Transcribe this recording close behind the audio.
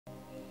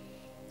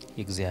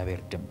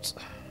የእግዚአብሔር ድምጽ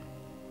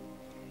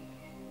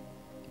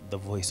the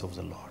voice of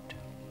the Lord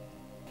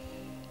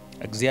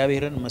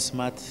እግዚአብሔርን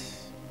መስማት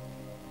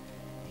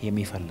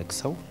የሚፈልግ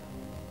ሰው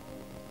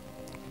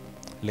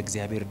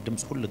ለእግዚአብሔር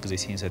ድምጽ ሁሉ ጊዜ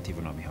ሴንሲቲቭ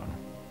ነው የሚሆነው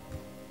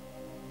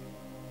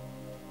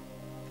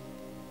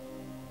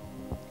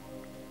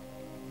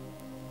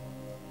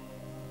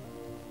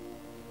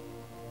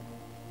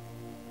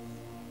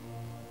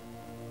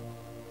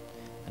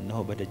እነሆ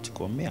በደጅ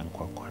ቆሜ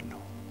አንኳኳለሁ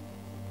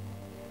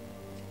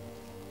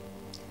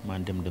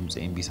ማንድም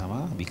ድምጼን ቢሰማ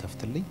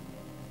ቢከፍትልኝ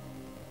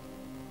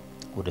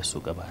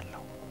ወደሱ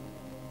ገባለሁ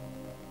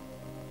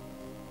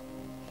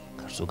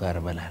ከእርሱ ጋር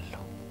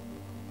እበላለሁ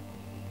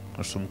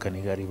እርሱም ከኔ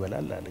ጋር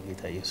ይበላል አለ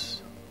ጌታ ኢየሱስ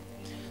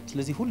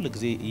ስለዚህ ሁሉ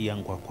ጊዜ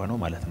እያንኳኳ ነው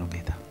ማለት ነው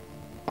ጌታ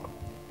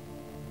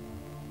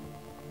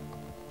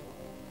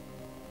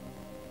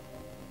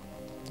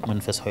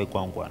መንፈሳዊ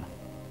ቋንቋ ነው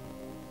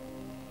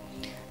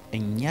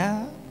እኛ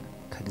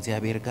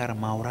ከእግዚአብሔር ጋር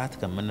ማውራት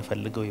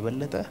ከምንፈልገው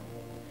ይበለጠ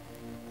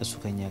እሱ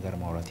ከኛ ጋር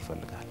ማውራት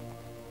ይፈልጋል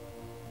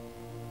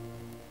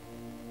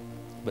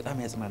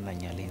በጣም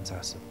ያጽናናኛል ይሄን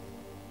ሳስብ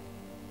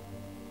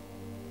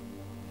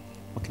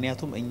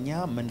ምክንያቱም እኛ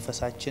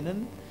መንፈሳችንን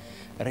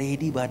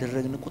ሬዲ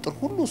ባደረግን ቁጥር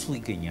ሁሉ እሱ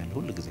ይገኛል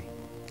ሁሉ ጊዜ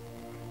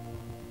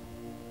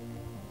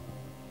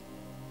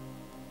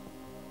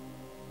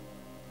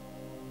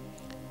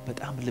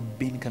በጣም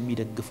ልቤን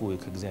ከሚደግፉ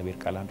ከእግዚአብሔር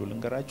ቃል አንዱ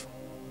ልንገራችሁ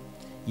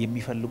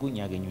የሚፈልጉኝ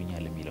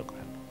ያገኙኛል የሚለው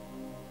ቃል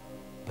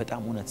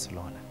በጣም እውነት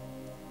ስለሆነ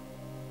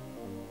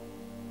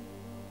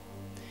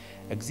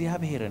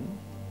እግዚአብሔርን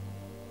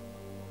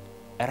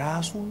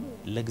ራሱን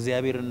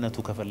ለእግዚአብሔርነቱ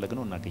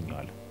ከፈለግነው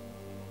እናገኘዋለን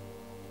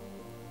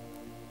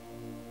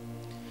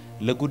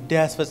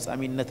ለጉዳይ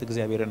አስፈጻሚነት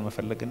እግዚአብሔርን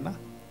መፈለግና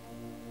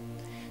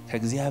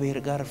ከእግዚአብሔር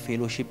ጋር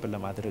ፌሎሺፕ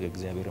ለማድረግ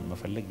እግዚአብሔርን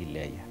መፈለግ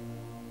ይለያያል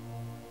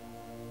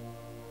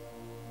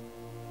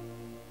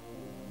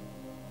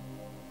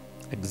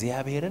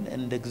እግዚአብሔርን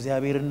እንደ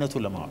እግዚአብሔርነቱ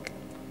ለማወቅ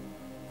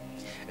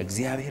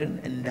እግዚአብሔርን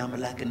እንደ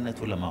አምላክነቱ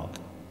ለማወቅ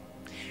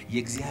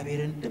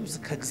የእግዚአብሔርን ድምጽ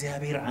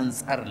ከእግዚአብሔር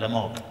አንፃር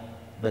ለማወቅ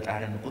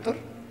በጣርን ቁጥር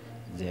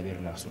እግዚአብሔር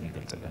ራሱን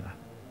ይገልጽልናል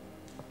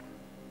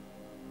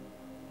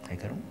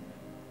አይገርም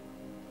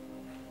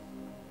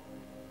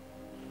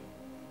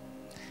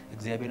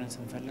እግዚአብሔርን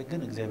ስንፈልግ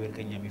ግን እግዚአብሔር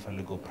ከኛ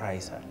የሚፈልገው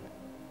ፕራይስ አለ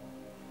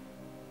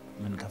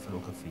ምን ከፍሎ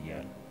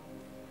ከፍያል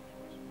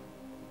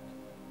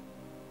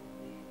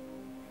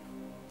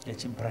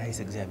ያቺን ፕራይስ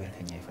እግዚአብሔር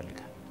ከኛ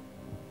ይፈልጋል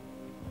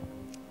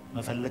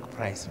መፈለግ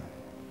ፕራይስ ነው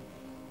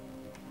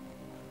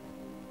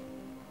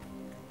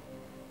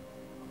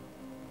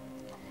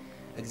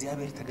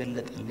እግዚአብሔር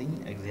ተገለጠልኝ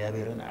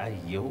እግዚአብሔርን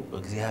አየው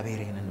እግዚአብሔር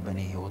ይሄንን በኔ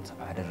ህይወት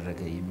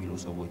አደረገ የሚሉ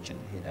ሰዎችን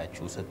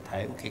ሄዳችሁ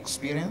ስታዩ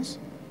ኤክስፒሪየንስ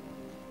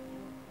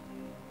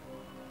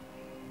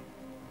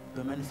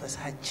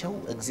በመንፈሳቸው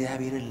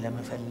እግዚአብሔርን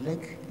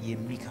ለመፈለግ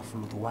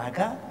የሚከፍሉት ዋጋ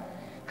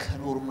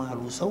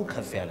ከኖርማሉ ሰው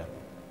ከፍ ያለ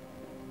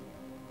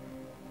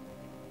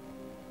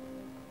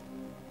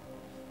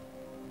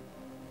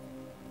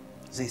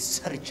they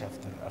search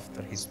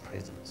after his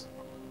presence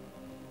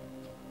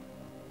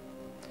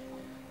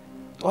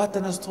ጧት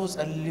ተነስቶ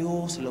ጸልዮ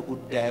ስለ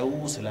ጉዳዩ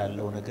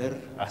ስላለው ነገር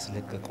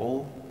አስለቀቆ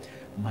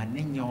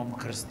ማንኛውም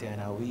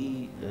ክርስቲያናዊ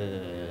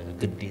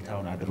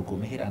ግዴታውን አድርጎ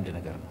መሄድ አንድ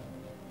ነገር ነው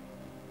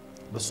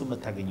በሱ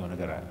መታገኘው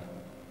ነገር አለ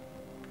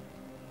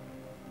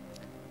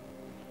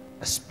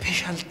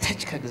ስፔሻል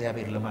ታች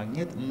ከእግዚአብሔር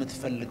ለማግኘት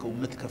የምትፈልገው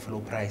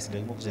የምትከፍለው ፕራይስ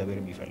ደግሞ እግዚአብሔር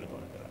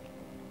የሚፈልገው ነገር አለ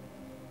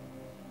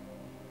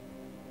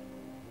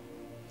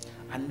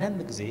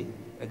አንዳንድ ጊዜ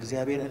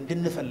እግዚአብሔር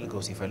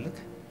እንድንፈልገው ሲፈልግ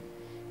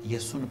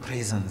የሱን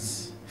ፕሬዘንስ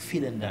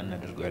ፊል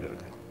እንዳናደርገው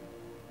ያደርጋል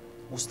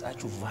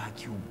ውስጣችሁ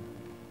ቫኪዩም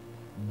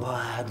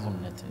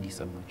ባዶነት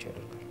እንዲሰማችሁ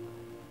ያደርጋል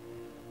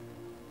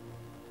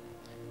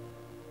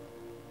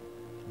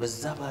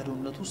በዛ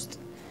ባዶነት ውስጥ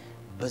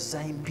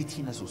በዛ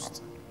ኢምፒቲነስ ውስጥ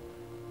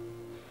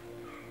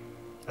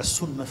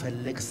እሱን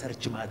መፈለግ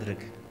ሰርች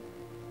ማድረግ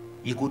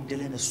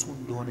የጎደለን እሱ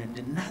እንደሆነ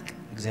እንድናቅ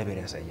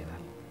እግዚአብሔር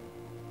ያሳየናል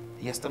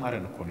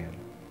ያስተማረን እኮ ነው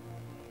ያለው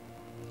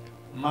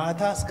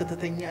ማታ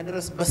እስከተኛ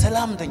ድረስ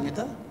በሰላም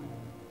ተኝታ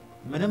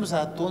ምንም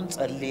ሳትሆን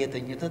ጸልየ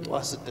ተኝተ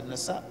ጧት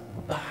ስትነሳ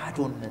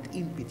ባዶነት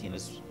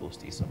ኢምፒቲነስ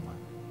ውስጥ ይሰማል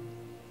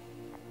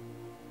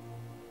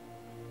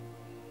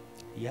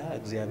ያ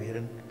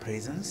እግዚአብሔርን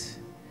ፕሬዘንስ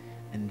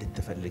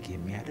እንድትፈልግ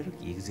የሚያደርግ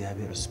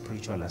የእግዚአብሔር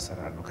ስፒሪቹዋል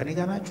አሰራር ነው ከኔ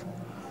ጋር ናችሁ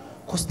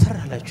ኮስተር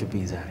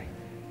አላችሁብኝ ዛሬ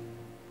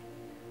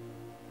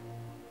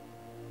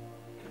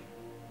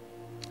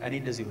እኔ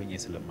እንደዚህ ሆኜ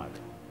ስለማቅ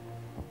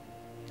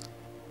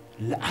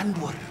ለአንድ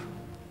ወር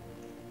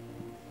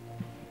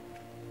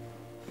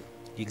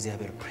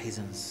የእግዚአብሔር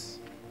ፕሬዘንስ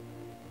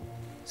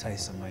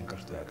ሳይሰማኝ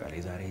ቀርቶ ያውቃል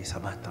የዛሬ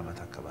 7 ዓመት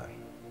አካባቢ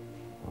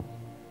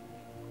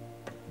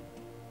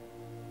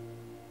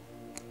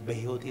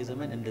በህይወቴ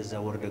ዘመን እንደዛ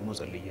ወር ደግሞ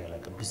ጸልዬ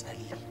አላውቅም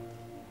ብጸልይ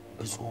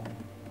በጾም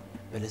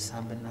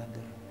በልሳን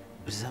ብናገር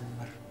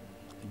ብዘምር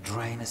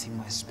ድራይነስ ኢን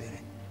ማይ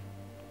ስፒሪት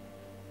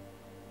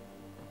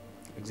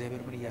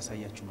እግዚአብሔር ምን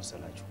ያሳያችሁ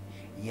መሰላችሁ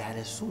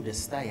ያለሱ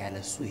ደስታ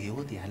ያለሱ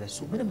ህይወት ያለሱ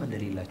ምንም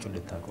እንደሌላችሁ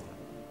እንድታውቁ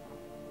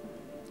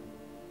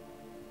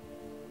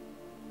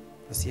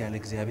እስቲ ያለ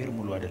እግዚአብሔር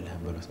ሙሉ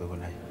አይደለም በሉት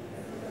በጎናይ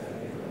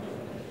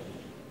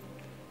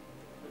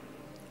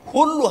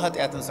ሁሉ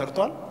ኃጢያትን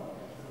ሰርቷል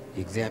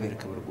የእግዚአብሔር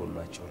ክብር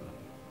ጎሏቸዋል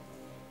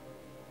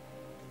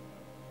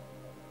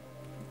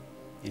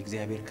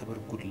የእግዚአብሔር ክብር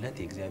ጉድለት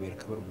የእግዚአብሔር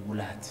ክብር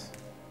ሙላት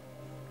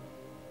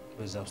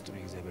በዛ ውስጥ ነው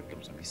የእግዚአብሔር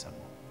ድምጽ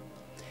የሚሰማው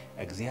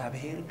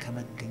እግዚአብሔር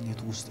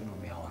ከመገኘቱ ውስጥ ነው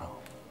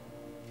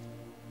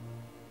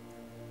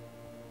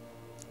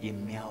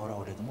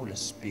የሚያወራው ደግሞ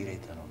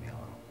ለስፒሪት ነው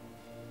የሚያወራው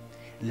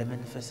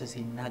ለመንፈስ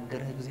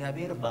ሲናገር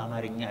እግዚአብሔር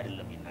በአማርኛ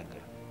አይደለም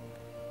ይናገር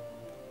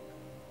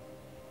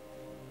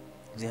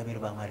እግዚአብሔር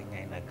በአማርኛ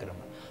አይናገርም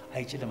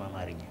አይችልም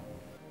አማርኛ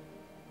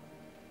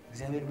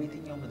እግዚአብሔር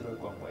በየትኛው ምድራዊ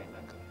ቋንቋ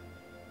ይናገራል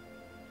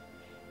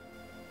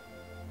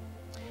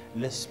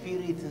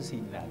ለስፒሪት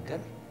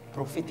ሲናገር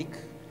ፕሮፌቲክ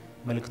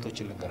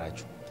መልእክቶችን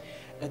ልንገራችሁ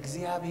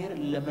እግዚአብሔር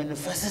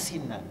ለመንፈስ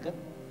ሲናገር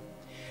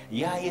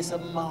ያ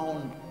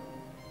የሰማውን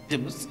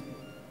ድምጽ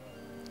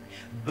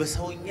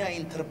በሰውኛ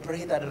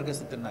ኢንተርፕሬት አድርገህ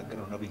ስትናገር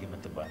ነው ነብይ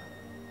የምትባለው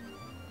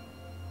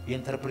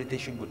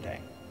የኢንተርፕሬቴሽን ጉዳይ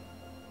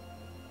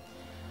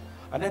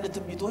አንዳንድ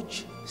ትንቢቶች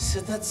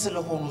ስተት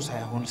ስለሆኑ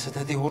ሳይሆን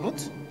ስተት የሆኑት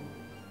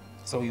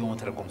ሰውየው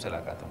መተረጎም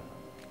ስላቃተው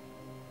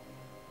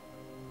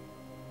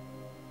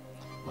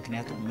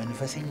ምክንያቱም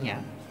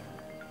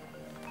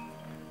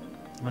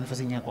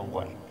መንፈሰኛ ቋንቋ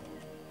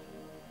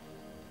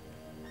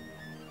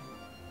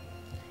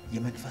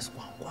የመንፈስ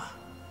ቋንቋ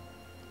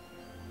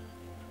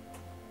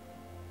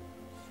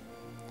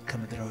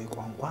ከምድራዊ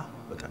ቋንቋ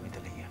በጣም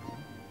የተለየ ነው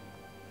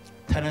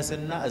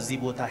ተነስና እዚህ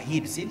ቦታ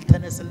ሂድ ሲል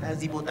ተነስና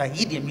እዚህ ቦታ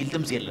ሂድ የሚል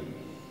ድምጽ የለም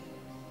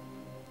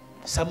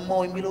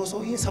ሰማው የሚለው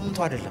ሰውዬ ሰምቶ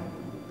አይደለም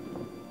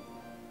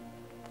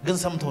ግን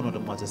ሰምቶ ነው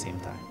ደግሞ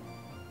አዘሰምታ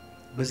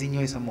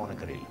በዚህኛው የሰማው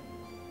ነገር የለም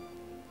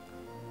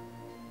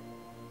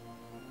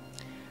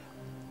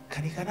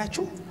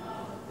ከኒካናችሁ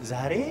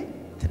ዛሬ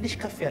ትንሽ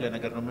ከፍ ያለ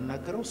ነገር ነው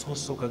የምናገረው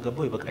ሶስት ሰው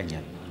ከገባው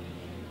ይበቃኛል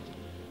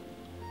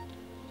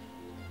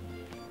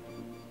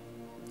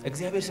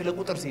እግዚአብሔር ስለ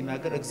ቁጥር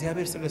ሲናገር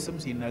እግዚአብሔር ስለ ስም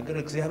ሲናገር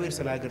እግዚአብሔር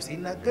ስለ ሀገር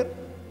ሲናገር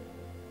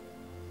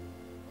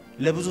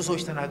ለብዙ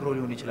ሰዎች ተናግሮ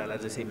ሊሆን ይችላል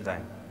አዘሰምታ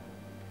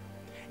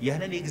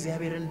ያንን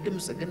የእግዚአብሔርን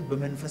ድምጽ ግን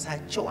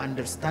በመንፈሳቸው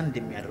አንደርስታንድ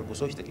የሚያደርጉ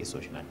ሰዎች ጥቂት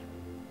ሰዎች ናቸው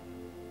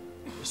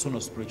እሱ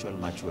ነው ስፒሪቹዋል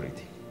ማቹሪቲ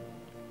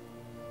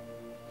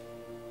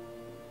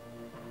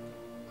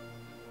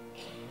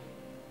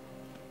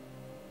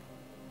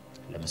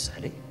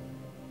ለምሳሌ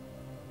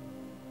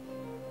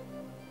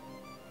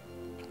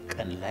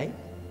ቀን ላይ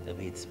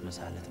በቤት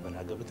መሳለት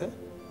በላገብተ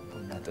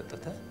ቡና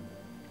ጠጥተ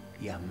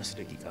የ5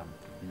 ደቂቃ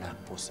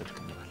ናፕ ወሰድክ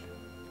እንበል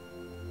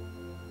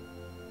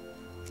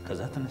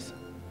ከዛ ተነሳ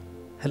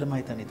ህልም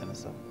አይተን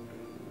የተነሳው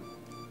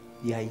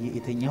ያየ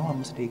የተኛው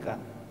 5 ደቂቃ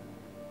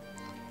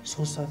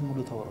 3 ሰዓት ሙሉ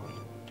ተወራል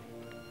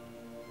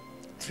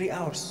 3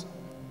 hours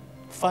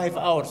 5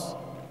 hours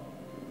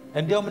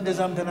እንዲያውም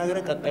እንደዛም ተናገረ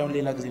ቀጣዩን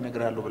ሌላ ጊዜ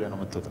ነግራለሁ ብለ ነው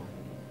መጥተው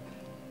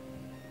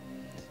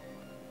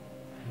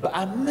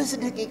በ5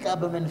 ደቂቃ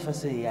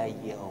በመንፈስ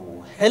ያየው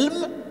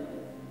ህልም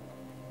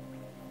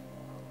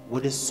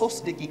ወደ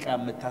 3 ደቂቃ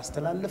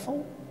የምታስተላልፈው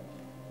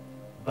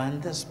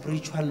ባንተ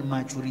ስፒሪቹዋል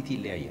ማቹሪቲ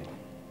ለያያል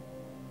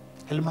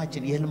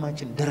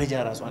የህልማችን ደረጃ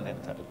ራሱ አንድ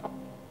አይነት አይደለም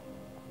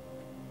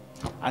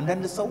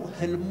አንዳንድ ሰው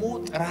ህልሙ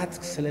ጥራት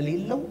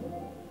ስለሌለው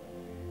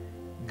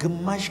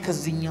ግማሽ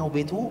ከዚህኛው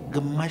ቤቱ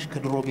ግማሽ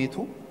ከድሮ ቤቱ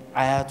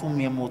አያቱም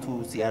የሞቱ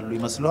ያሉ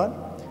ይመስለዋል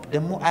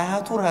ደግሞ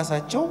አያቱ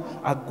ራሳቸው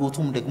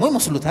አጎቱም ደግሞ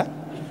ይመስሉታል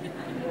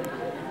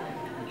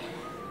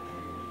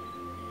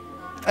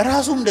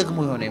ራሱም ደግሞ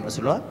የሆነ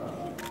ይመስለዋል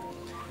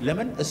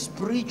ለምን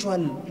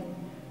ስፒሪቹዋል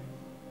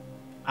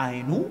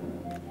አይኑ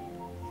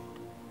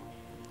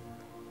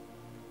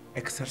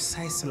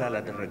ኤክሰርሳይዝ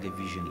ስላላደረገ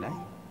ቪዥን ላይ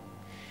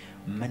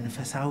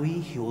መንፈሳዊ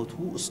ህይወቱ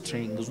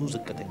ስትሬንግዙ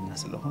ዝቅተኛ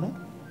ስለሆነ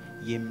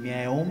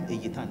የሚያየውም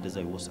እይታ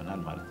እንደዛው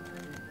ይወሰናል ማለት ነው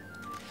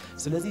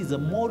ስለዚህ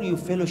the more you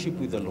fellowship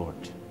with the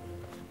Lord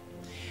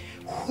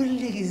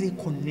ሁሉ ጊዜ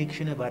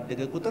ኮኔክሽን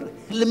ባደገ ቁጥር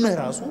ህልም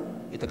ራሱ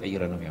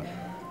የተቀየረ ነው የሚሆነው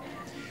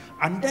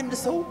አንዳንድ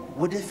ሰው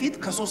ወደፊት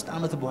ከ3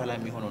 አመት በኋላ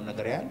የሚሆነው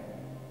ነገር ያያል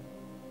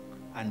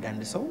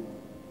አንዳንድ ሰው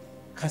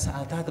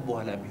ከሰዓታት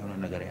በኋላ የሚሆነው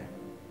ነገር ያያል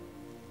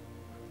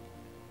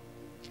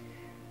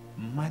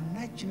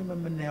ማናችንም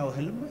የምናየው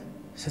ህልም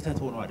ስተት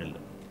ሆኖ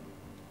አይደለም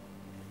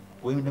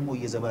ወይም ደግሞ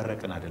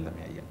እየዘባረቀን አይደለም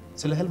ያየን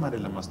ስለ ህልም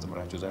አይደለም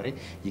ማስተምራችሁ ዛሬ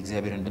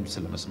የእግዚአብሔርን ድምጽ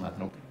ስለመስማት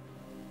ነው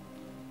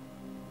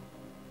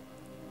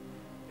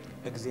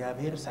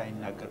እግዚአብሔር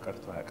ሳይናገር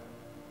ቀርቶ ያውቃል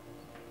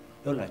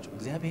ይኸውላችሁ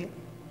እግዚአብሔር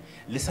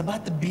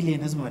ለ7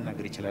 ቢሊዮን ህዝብ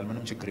መናገር ይችላል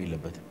ምንም ችግር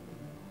የለበትም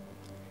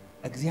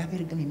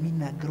እግዚአብሔር ግን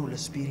የሚናገረው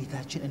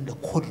ለስፒሪታችን እንደ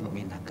ኮድ ነው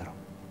የሚናገረው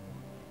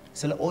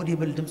ስለ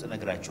ኦዲብል ድምጽ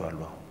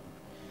ነግራችኋለሁ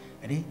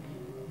እኔ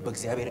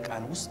በእግዚአብሔር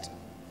ቃል ውስጥ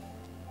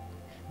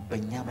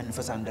በእኛ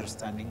መንፈስ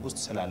አንደርስታንዲንግ ውስጥ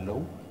ስላለው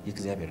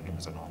የእግዚአብሔር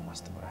ድምጽ ነው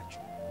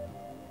ማስተምራችሁ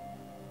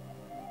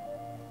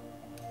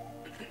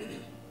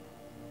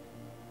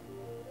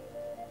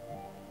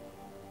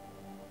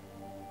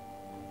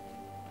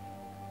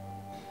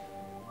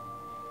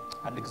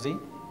አንድ ጊዜ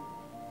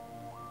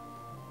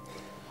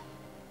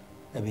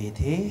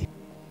እቤቴ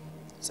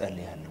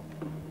ጸልያለሁ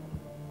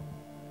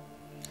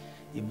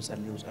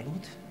የምጸልየው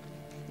ጸሎት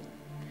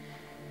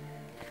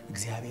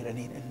እግዚአብሔር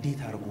እኔን እንዴት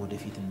አድርጎ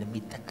ወደፊት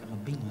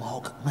እንደሚጠቀምብኝ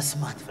ማወቅ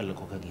መስማት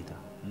ፈልገው ከጌታ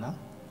እና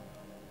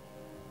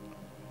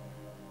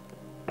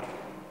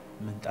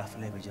ምንጣፍ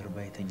ላይ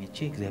በጀርባዬ ተኝቼ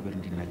እግዚአብሔር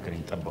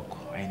እንዲናገረኝ ጠበቅኩ።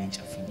 አይኔን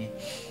ጨፍኜ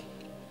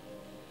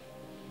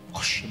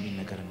ኮሽ የሚል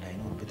ነገር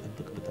እንዳይኖር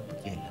ብጠብቅ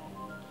የለም።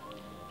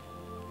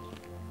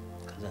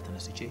 ከዛ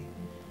ተነስቼ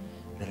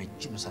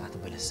ለረጅም ሰዓት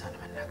በልሳን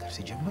መናገር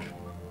ሲጀምር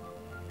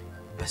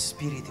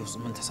በስፒሪት ውስጥ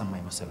ምን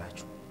ተሰማኝ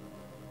መሰላችሁ?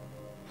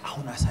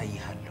 አሁን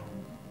አሳይሃለሁ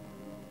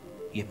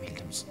የሚል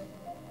ድምጽ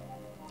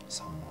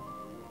ሰማሁ።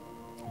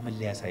 ምን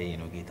ሊያሳየኝ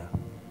ነው ጌታ?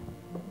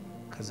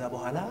 ከዛ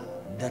በኋላ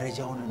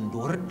ደረጃውን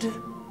እንድወርድ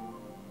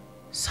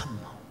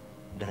ሰማሁ።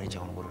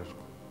 ደረጃውን ወረድኩ።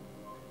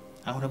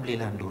 አሁንም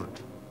ሌላ እንድወርድ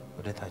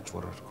ወደ ታች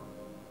ወረድኩ።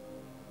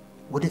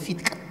 ወደፊት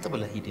ቀጥ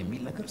ብለህ ሂድ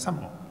የሚል ነገር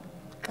ሰማሁ።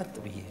 ቀጥ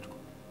ብዬ ሄድኩ።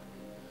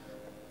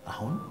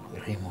 አሁን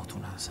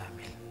ሪሞቱን አንሳ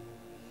የሚል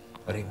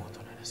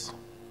ሪሞቱን አነሳሁ።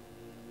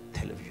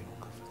 ቴሌቪዥኑን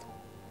ከፈትኩ።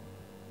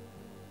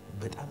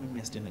 በጣም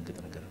የሚያስደነግጥ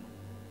ነገር ነው።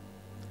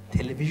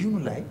 ቴሌቪዥኑ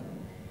ላይ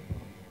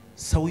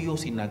ሰውየው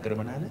ሲናገር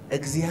ምን አለ?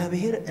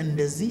 እግዚአብሔር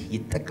እንደዚህ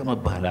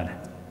ይጠቀምብሃል አለ።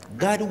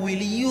 God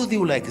will use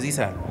you like this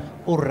አለ።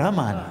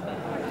 ኦራማን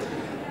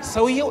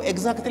ሰውየው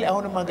ኤግዛክትሊ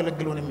አሁንም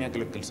አገለግሎን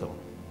የሚያገለግል ሰው፣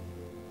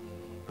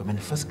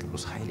 በመንፈስ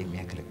ቅዱስ ኃይል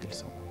የሚያገለግል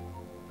ሰው።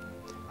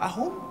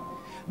 አሁን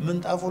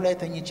ምንጣፉ ላይ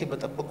ተኝቼ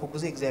በጠበቅኩ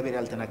ጊዜ እግዚአብሔር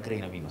ያልተናገረኝ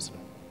ነው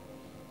የሚመስለው።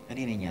 እኔ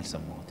ነኝ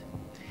ያልሰማሁት።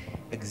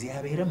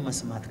 እግዚአብሔርን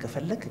መስማት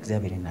ከፈለክ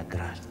እግዚአብሔር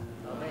ይናገራል።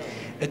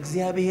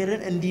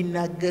 እግዚአብሔርን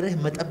እንዲናገርህ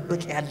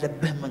መጠበቅ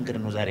ያለብህ መንገድ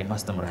ነው ዛሬ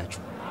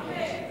ማስተምራችሁ።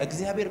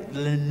 እግዚአብሔር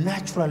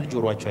ለናቹራል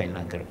ጆሮአችሁ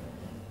አይናገርም።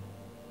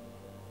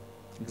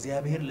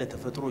 እግዚአብሔር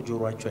ለተፈጥሮ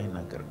ጆሮአችሁ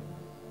አይናገርም።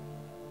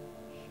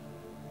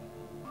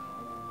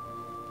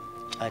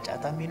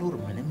 ጫጫታ ሚኖር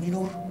ምንም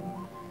ሚኖር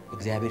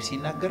እግዚአብሔር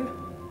ሲናገር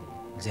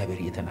እግዚአብሔር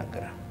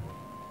እየተናገረ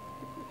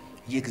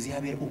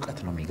የእግዚአብሔር ዕውቀት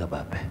ነው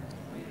የሚገባበት።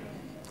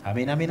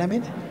 አሜን አሜን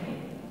አሜን።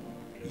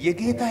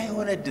 የጌታ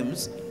የሆነ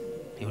ድምጽ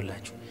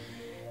ይውላችሁ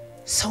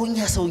ሰውኛ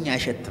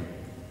አይሸትም።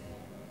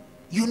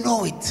 you know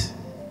it።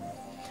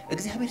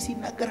 እግዚአብሔር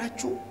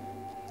ሲናገራችሁ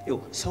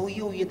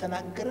ሰውየው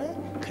እየተናገረ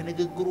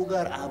ከንግግሩ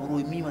ጋር አብሮ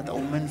የሚመጣው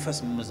መንፈስ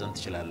መመዘን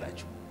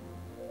ትችላላችሁ።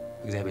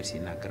 እግዚአብሔር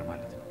ሲናገር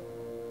ማለት ነው።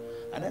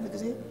 አንዳንድ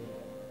ጊዜ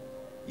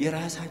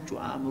የራሳችሁ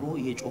አእምሮ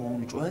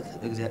የጮኸውን ጩኸት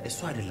እሱ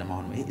አይደለም።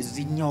 አሁን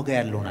እዚህኛው ጋር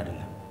ያለውን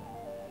አይደለም፣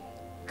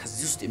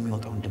 ከዚህ ውስጥ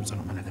የሚወጣውን ድምጽ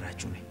ነው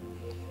መነግራችሁ ነው።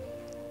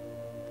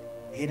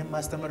 ይሄን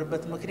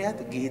ማስተምርበት ምክንያት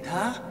ጌታ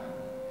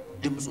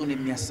ድምጹን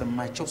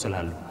የሚያሰማቸው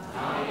ስላሉ።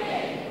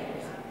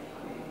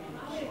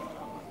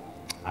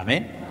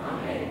 አሜን።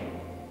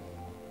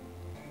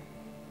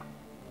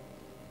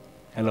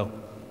 ሄሎ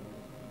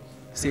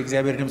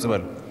እግዚአብሔር ድምጽ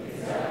በሉ።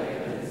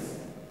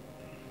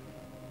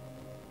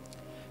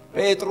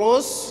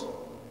 ጴጥሮስ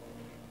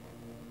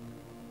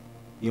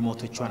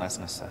የሞተቿን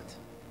አስነሳት።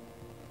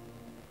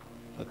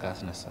 በቃ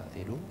አስነሳት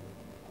ሄዶ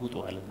ውጡ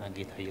አለና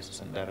ጌታ ኢየሱስ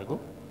እንዳደረገው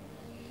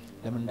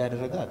ለምን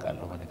እንዳደረገ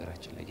አውቃለሁ።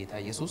 በነገራችን ላይ ጌታ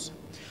ኢየሱስ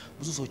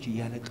ብዙ ሰዎች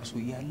እያለቀሱ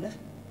እያለ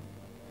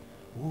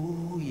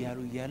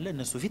እያለ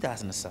እነሱ ፊት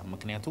አስነሳ።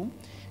 ምክንያቱም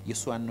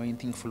የሱ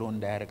አኖይንቲንግ ፍሎ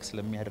እንዳያረግ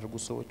ስለሚያደርጉ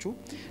ሰዎቹ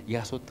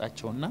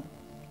ያስወጣቸውና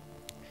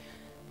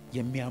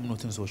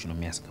የሚያምኑትን ሰዎች ነው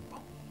የሚያስገባው።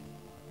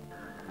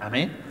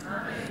 አሜን።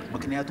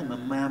 ምክንያቱም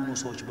የማያምኑ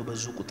ሰዎች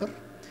በበዙ ቁጥር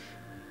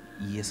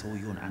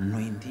የሰውየውን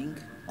አኖይንቲንግ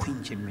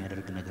ኩንች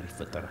የሚያደርግ ነገር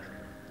ይፈጠራል።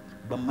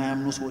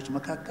 በማያምኑ ሰዎች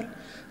መካከል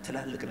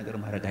ትላልቅ ነገር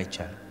ማድረግ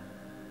አይቻልም።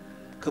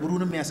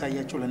 ክብሩንም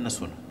ያሳያቸው ለነሱ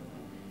ነው።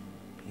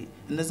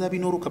 እነዛ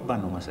ቢኖሩ ከባድ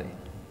ነው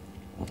ማሳየት።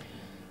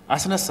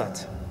 አስነሳት።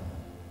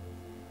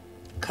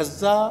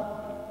 ከዛ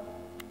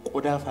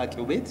ቆዳ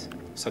ፋቂው ቤት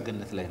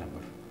ሰገነት ላይ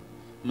ነበር።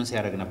 ምን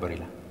ሲያደርግ ነበር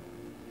ይላል?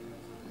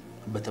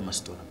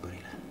 በተመስጦ ነበር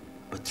ይላል።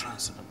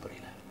 በትራንስ ነበር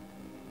ይላል።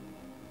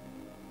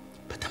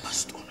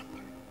 በተመስጦ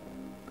ነበር።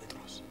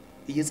 ጴጥሮስ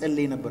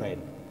እየጸለየ ነበር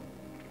አይደል?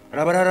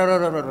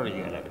 ረበረረረረረ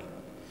እያለ አይደል?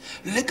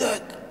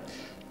 ልቀቅ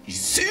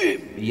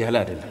ይስም እያለ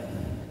አይደል?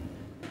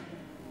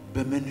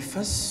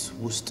 በመንፈስ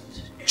ውስጥ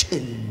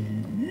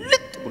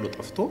ጭልጥ ብሎ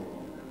ጠፍቶ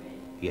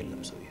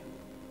የለም ሰው።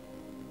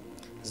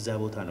 እዛ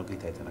ቦታ ነው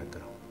ጌታ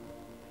የተናገረው።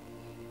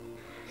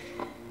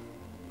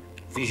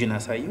 ቪዥን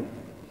አሳየው።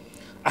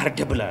 አርደ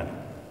ብላ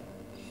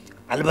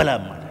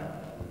አልበላም አለ።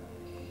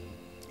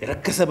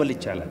 የረከሰ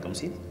በልቻ አላውቅም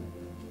ሲል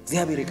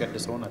እግዚአብሔር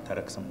የቀደሰውን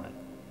አታረክስም አለ።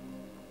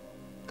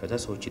 ከዛ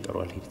ሰዎች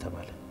ይጠሯል ሂድ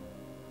ተባለ።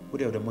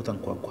 ወዲያው ደግሞ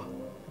ተንኳኳ።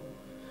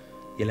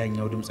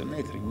 የላይኛው ድምጽና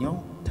የትርኛው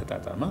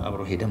ተጣጣማ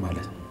አብሮ ሄደ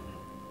ማለት ነው።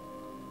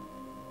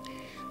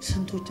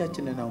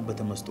 ስንቶቻችንን አሁን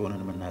በተመስጦ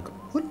ሆነን የምናውቀው?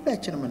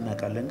 ሁላችንም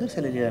እናውቃለን፣ ግን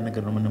ስለሌላ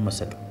ነገር ነው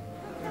የምንመሰጠው።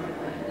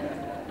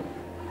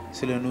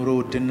 ስለ ኑሮ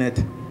ውድነት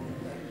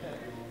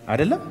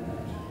አይደለም።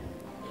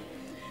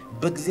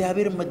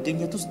 በእግዚአብሔር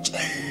መገኘት ውስጥ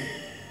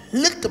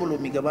ጭልጥ ብሎ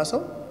የሚገባ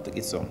ሰው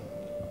ጥቂት ሰው ነው።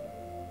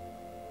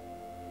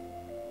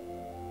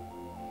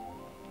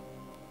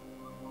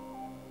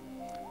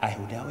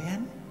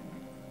 አይሁዳውያን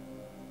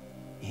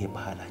ይሄ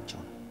ባህላቸው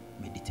ነው።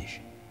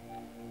 ሜዲቴሽን፣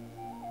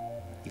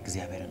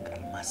 የእግዚአብሔርን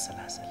ቃል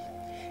ማሰላሰል፣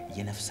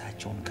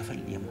 የነፍሳቸውን ክፍል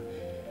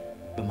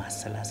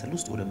በማሰላሰል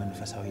ውስጥ ወደ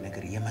መንፈሳዊ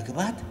ነገር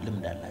የመግባት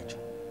ልምድ አላቸው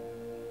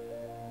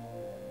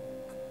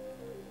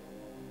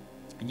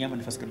እኛ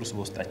መንፈስ ቅዱስ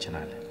በውስጣችን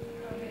አለ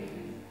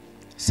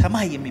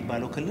ሰማይ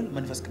የሚባለው ክልል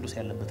መንፈስ ቅዱስ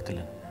ያለበት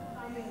ክልል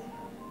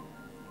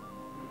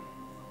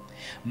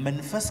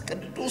መንፈስ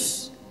ቅዱስ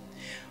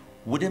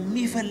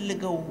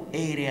ወደሚፈልገው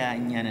ኤሪያ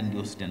እኛን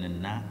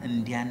እንዲወስደንና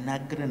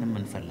እንዲያናግረን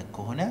የምንፈልግ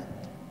ከሆነ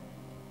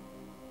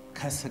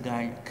ከስጋ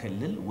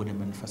ክልል ወደ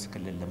መንፈስ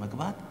ክልል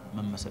ለመግባት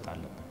መመሰጥ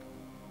አለብን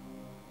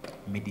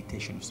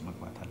ሜዲቴሽን ውስጥ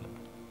መግባት አለብን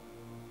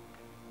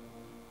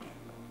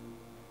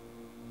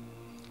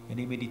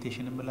እኔ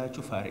ሜዲቴሽን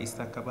እምላችሁ ፋሪስት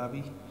አካባቢ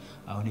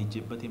አሁን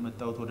እጅበት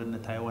የመጣው ወደነ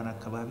ታይዋን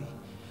አካባቢ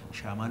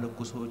ሻማ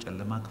ለኩሶ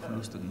ጨለማ ክፍል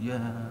ውስጥ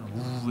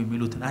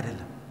የሚሉትን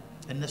አይደለም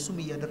እነሱም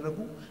እያደረጉ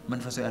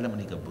መንፈሳዊ ዓለም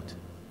ነው የገቡት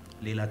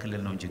ሌላ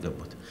ክልል ነው እንጂ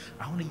ገቡት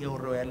አሁን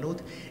እያወራው ያለውት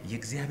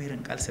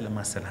የእግዚአብሔርን ቃል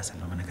ስለማሰላሰል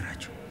ነው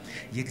መነግራችሁ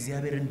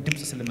የእግዚአብሔርን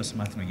ድምጽ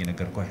ስለመስማት ነው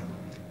እየነገርኳችሁ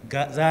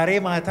ዛሬ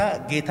ማታ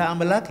ጌታ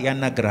አምላክ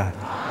ያናግራል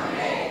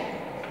አሜን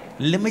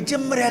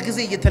ለመጀመሪያ ጊዜ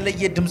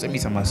የተለየ ድምጽ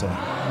የሚሰማ ሰው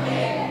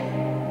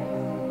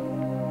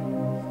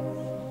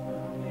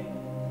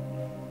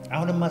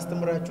አሁንም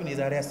ማስተምራችሁን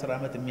የዛሬ 10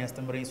 ዓመት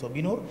የሚያስተምረኝ ሰው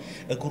ቢኖር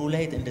እግሩ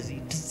ላይ እንደዚህ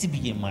ትዝ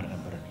ብዬ ማር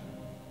ነበር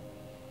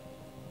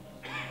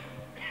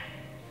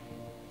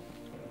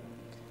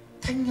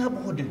ተኛ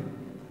በሆድ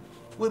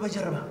ወይ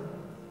በጀርባ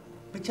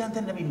ብቻ አንተ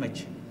እንደሚመች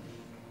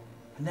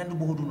አንዳንዱ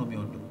በሆዱ ነው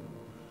የሚወደው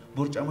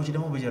ቦርጫሞች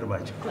ደግሞ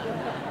በጀርባቸው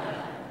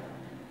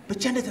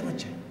ብቻ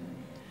እንደተመቸ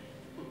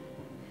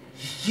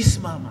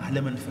ይስማማ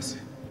ለመንፈስ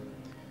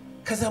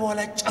ከዛ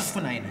በኋላ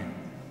ጨፍን አይነ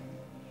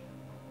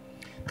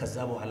ከዛ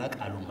በኋላ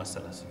ቃሉን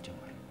ማሰላሰል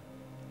ጀመር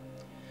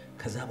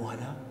ከዛ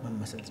በኋላ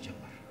መመሰጥ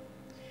ጀመር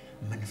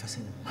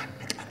መንፈስን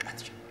ማነቃቃት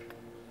ጀመር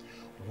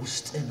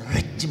ውስጥን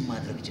ረጅም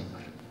ማድረግ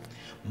ጀመር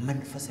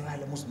መንፈሳዊ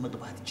ዓለም ውስጥ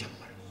መግባት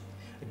ጀመር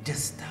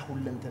ደስታ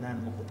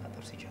ሁለንተናን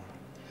መቆጣጠር ሲጀምር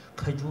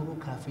ከጆሮ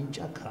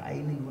ካፍንጫ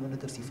ከአይን የሆነ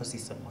ነገር ሲፈስ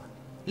ይሰማል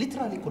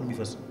ሊትራሊ እኮ ነው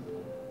የሚፈሰው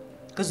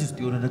ከዚህ ውስጥ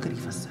የሆነ ነገር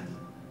ይፈሳል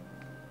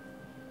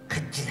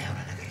ከእጅ ላይ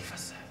የሆነ ነገር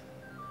ይፈሳል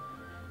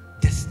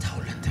ደስታ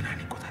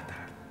ሁለንተናን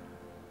ይቆጣጠራል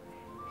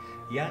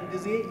ያን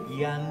ጊዜ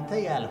ያንተ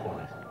ያልሆነ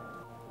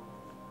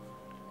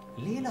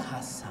ሌላ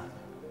ሐሳብ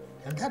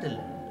ያንተ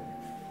አይደለም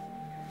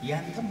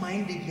ያንተ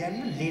ማይንድ እያለ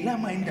ሌላ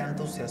ማይንድ አንተ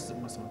ውስጥ ሲያስብ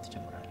መስማት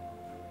ትጀምራለህ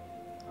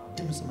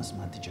ድምጽ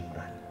መስማት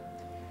ትጀምራለህ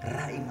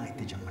ራእይ ማየት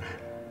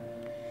ትጀምራለህ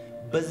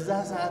በዛ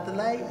ሰዓት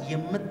ላይ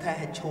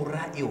የምታያቸው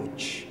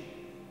ራእዮች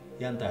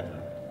ያንተ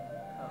አይደለም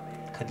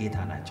ከጌታ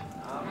ናቸው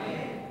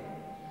አሜን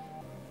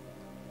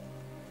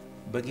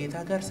በጌታ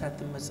ጋር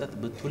ሳትመጸጥ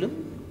ብትውልም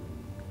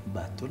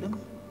ባትውልም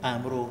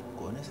አእምሮ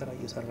ከሆነ ስራ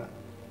እየሰራ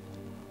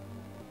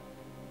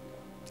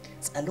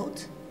ጸሎት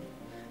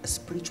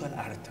ስፒሪቹዋል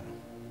አርት ነው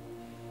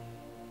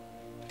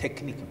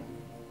ቴክኒክ ነው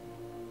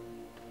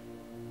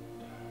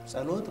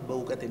ጸሎት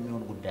በእውቀት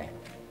የሚሆን ጉዳይ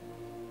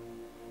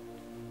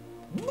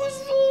ብዙ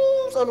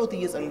ጸሎት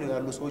እየጸለዩ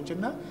ያሉ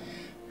ሰዎችና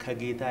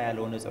ከጌታ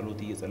ያልሆነ ጸሎት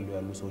እየጸለዩ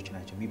ያሉ ሰዎች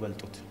ናቸው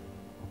የሚበልጡት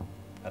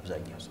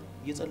አብዛኛው ሰው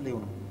እየጸለዩ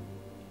ነው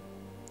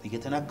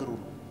እየተናገሩ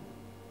ነው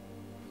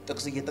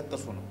ጥቅስ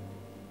እየጠቀሱ ነው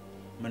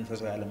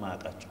መንፈሳዊ ዓለም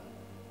አቃቸው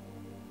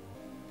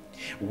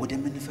ወደ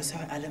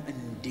መንፈሳዊ ዓለም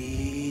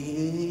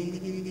እንዴት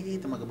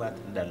መግባት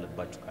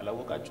እንዳለባችሁ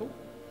ካላወቃችሁ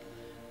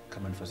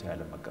ከመንፈሳዊ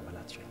ዓለም መቀበል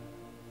አትችሉም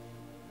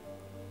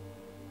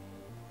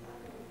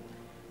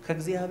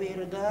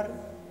ከእግዚአብሔር ጋር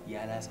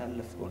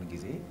ያላሳለፈውን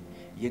ጊዜ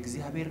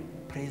የእግዚአብሔር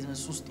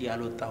ፕሬዘንስ ውስጥ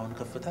ያልወጣውን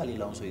ከፍታ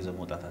ሌላውን ሰው ይዘው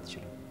መውጣት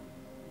አትችልም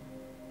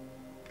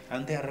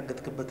አንተ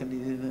ያረገጥክበት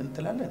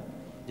እንትላለን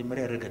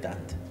ጀመሪያ ያረገጥ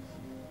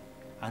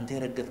አንተ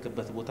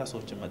ያረገጥክበት ቦታ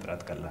ሰዎችን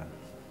መጥራት ቀላል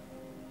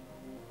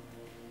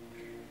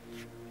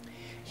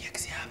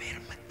የእግዚአብሔር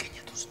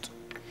መገኘት ውስጥ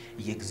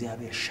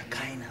የእግዚአብሔር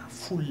ሸካይና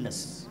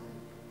ፉልነስ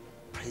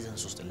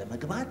ፕሬዘንስ ውስጥ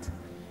ለመግባት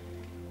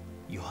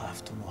you have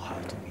to know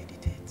how to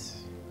meditate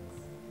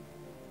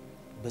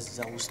በዛ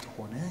ውስጥ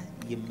ሆነ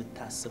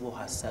የምታስበው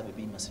ሐሳብ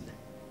ቢመስል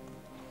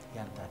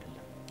ያንተ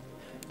አይደለም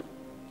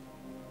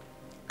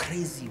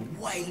ክሬዚ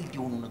ዋይልድ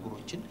የሆኑ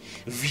ነገሮችን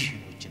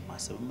ቪዥኖችን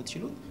ማሰብ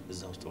የምትችሉት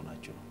እዛ ውስጥ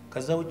ሆናችሁ ነው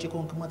ከዛ ውጪ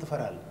ኮንክማ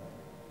ትፈራለህ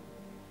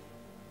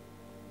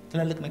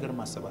ትላልቅ ነገር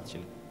ማሰብ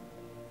አትችልም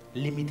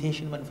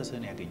ሊሚቴሽን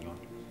መንፈስህን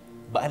ያገኘዋል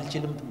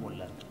በአልችልም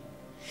ትሞላለህ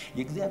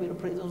የእግዚአብሔር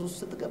ፕሬዘንስ ውስጥ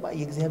ስትገባ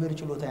የእግዚአብሔር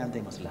ችሎታ ያንተ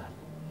ይመስልሃል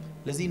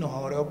ለዚህ ነው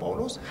ሐዋርያው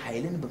ጳውሎስ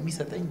ኃይልን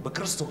በሚሰጠኝ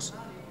በክርስቶስ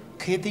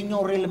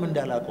ከየትኛው ሬልም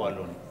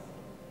እንዳላቀዋለሁ ነው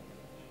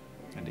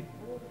እንዴ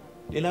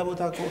ሌላ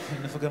ቦታ እኮ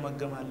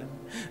እንፈገመገማለን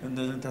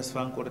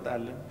ተስፋ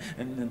እንቆርጣለን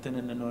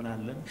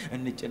እንሆናለን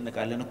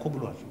እንጨነቃለን እኮ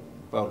ብሏል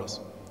ጳውሎስ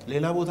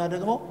ሌላ ቦታ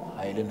ደግሞ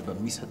ኃይልን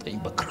በሚሰጠኝ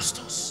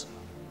በክርስቶስ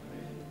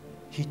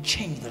he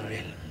changed the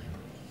realm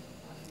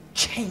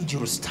change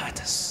your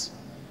status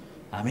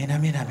አሜን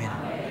አሜን አሜን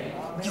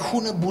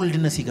ይሁን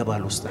ቦልድነስ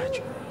ይገባል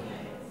ውስጣቸው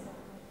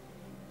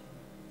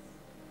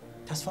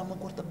ተስፋ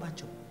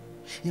መቆርጥባቸው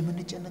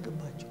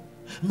የምንጨነቅባቸው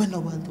ምን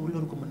ነው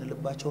ባልተወለድኩ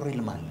ምንልባቸው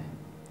ሬልም አለ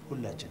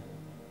ሁላችን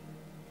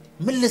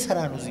ምን ልሰራ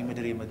ነው እዚህ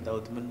ምድር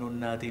የመጣሁት ምን ነው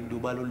እናቴ እንዱ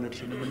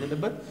ባልወለድሽን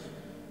ምንልበት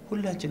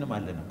ሁላችንም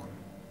አለን እኮ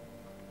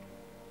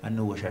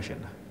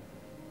አንወሻሽና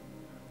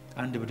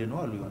አንድ ብድ ነው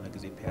አሉ የሆነ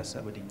ጊዜ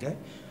ፒያሳ በድንጋይ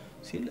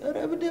ሲል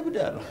ረብደብዳ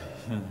አሉ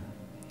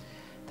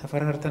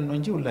ተፈራርተን ነው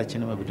እንጂ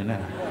ሁላችንም እብድና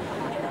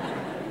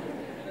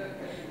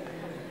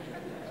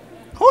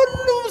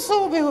ሁሉም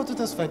ሰው በህይወቱ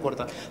ተስፋ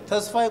ይቆርጣል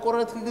ተስፋ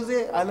የቆረጥክ ጊዜ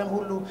ዓለም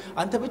ሁሉ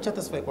አንተ ብቻ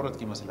ተስፋ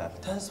ይቆረጥክ ይመስላል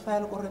ተስፋ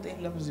ያልቆረጠ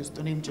የለም እዚህ ውስጥ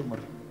እኔም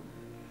ጭምር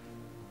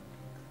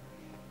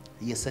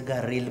የሰጋ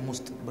ሬልም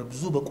ውስጥ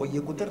በብዙ በቆየ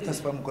ቁጥር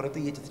ተስፋ መቆረጥ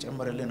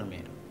እየተጨመረልህ ነው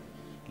የሚሄደው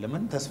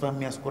ለምን ተስፋ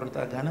የሚያስቆርጥ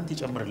አጋንንት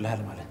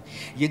ይጨምርልሃል ማለት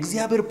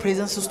የእግዚአብሔር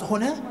ፕሬዘንስ ውስጥ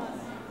ሆነ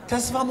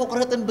ተስፋ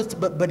መቆረጥን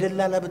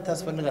በደላላ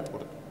ብታስፈልግ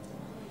አትቆርጥ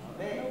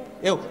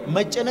ይው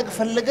መጨነቅ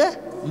ፈልገ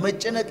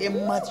መጨነቅ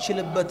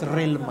የማትችልበት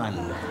ሬልም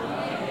አለ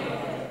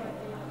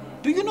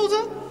Do you know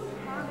that?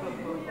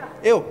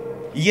 ይው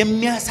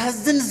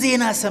የሚያሳዝን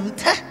ዜና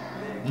ሰምተህ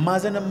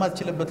ማዘን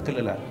የማትችልበት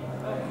ክልል አለ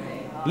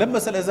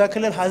ለምሳሌ እዛ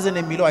ክልል ሐዘን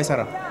የሚለው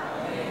አይሰራም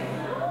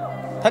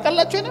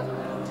ተቀላችሁ ነው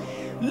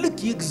ልክ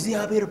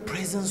የእግዚአብሔር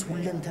ፕሬዘንስ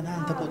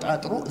ሁለንተናን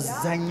ተቆጣጥሮ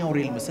እዛኛው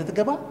ሬልም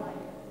ስትገባ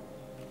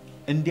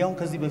እንዲያው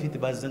ከዚህ በፊት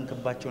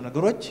ባዘንክባቸው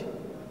ነገሮች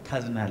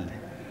ታዝናለህ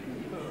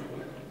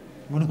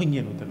ምን ሆኜ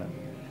ነው ትላለህ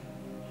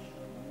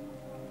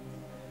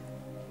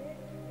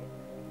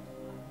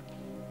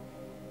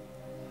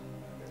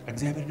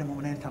እግዚአብሔር ደግሞ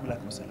ምን አይነት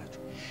አምላክ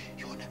መሰላችሁ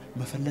የሆነ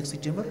መፈለግ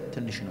ሲጀምር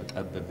ትንሽ ነው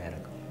ጠብ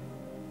የሚያደርገው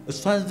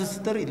እሷን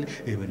ስትጠር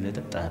የበለጠ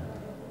ጠብ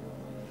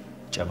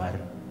ጨማር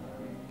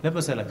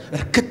ለምሳሌ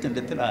እርክት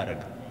እንድትል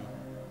አረጋ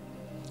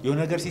የሆነ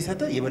ነገር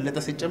ሲሰጠ የበለጠ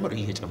ሲጨምር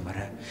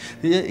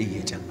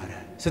እየጨመረ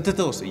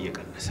ስትተውስ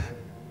እየቀነሰ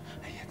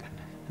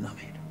ነው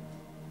ማለት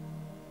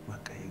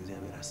በቃ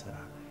የእግዚአብሔር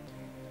አሰራር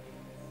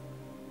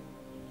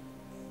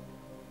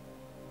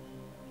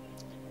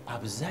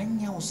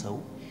አብዛኛው ሰው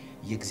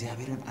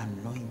የእግዚአብሔርን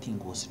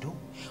አኖይንቲንግ ወስዶ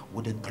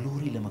ወደ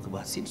ግሎሪ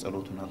ለመግባት ሲል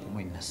ጸሎቱን አቁሞ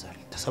ይነሳል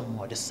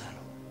ተሰማው ደስ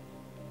አለው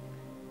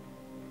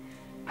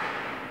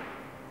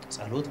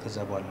ጸሎት ከዛ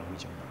በኋላ ነው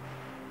የሚጀምረው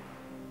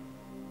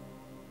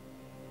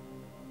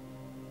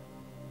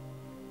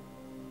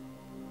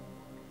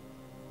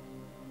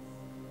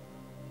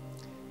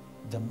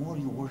The more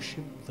you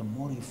worship, the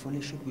more you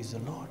fellowship with the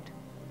Lord,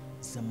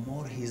 the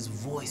more His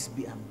voice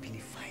be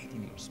amplified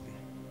in your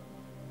spirit.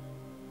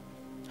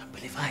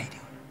 Amplified.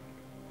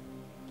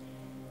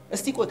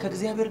 እስቲ ቆይ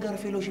ከእግዚአብሔር ጋር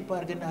ፌሎሺፕ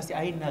አድርገና እስቲ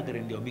አይናገር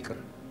እንዲያው ሚቅር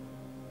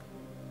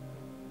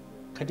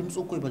ከድምፁ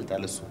እኮ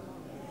ይበልጣል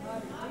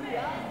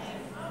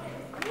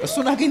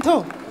እሱን አግኝተው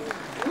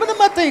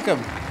ምንም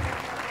አትጠይቅም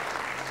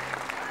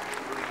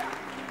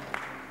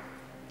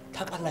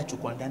ታውቃላችሁ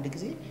እኮ አንዳንድ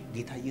ጊዜ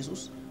ጌታ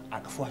ኢየሱስ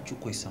አቅፏችሁ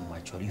እኮ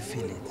ይሰማችኋል you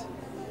feel it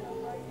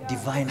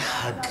divine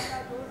hug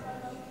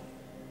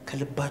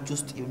ከልባችሁ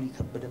ውስጥ የሆነ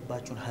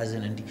ከበደባችሁን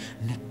ሐዘን እንዲ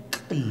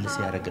ንቅል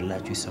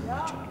ሲያደርግላችሁ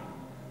ይሰማችኋል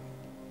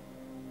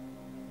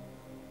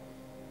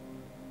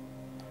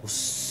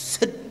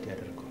ውስድ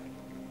ያደርገዋል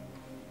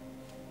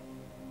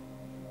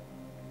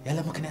ያለ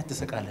ምክንያት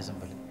ተሰቃለህ ዝም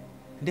ብለህ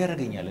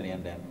እንዲያደርገኛል እኔ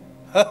አንዳንዴ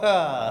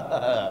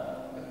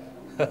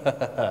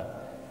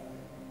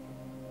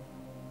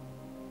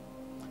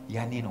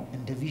ያኔ ነው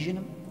እንደ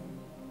ቪዥንም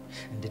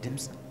እንደ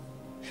ድምጽ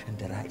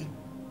እንደ ራእይ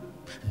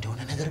እንደሆነ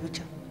ነገር ብቻ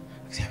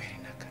እግዚአብሔር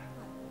ይናገራል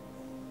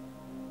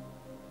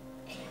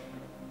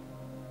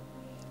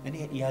እኔ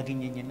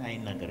ያገኘኝና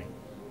አይናገረኝ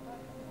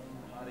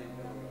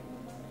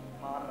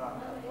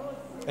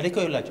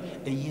እልከውላችሁ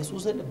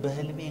ኢየሱስን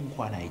በህልሜ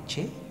እንኳን አይቼ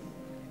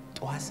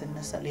ጧት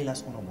ስነሳ ሌላ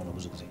ሰው ነው ሆኖ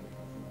ብዙ ጊዜ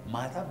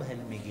ማታ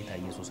በህልሜ ጌታ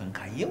ኢየሱስን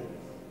ካየው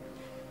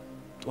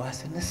ጧት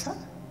ስነሳ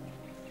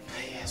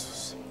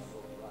ኢየሱስ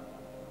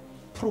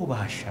ፕሮባ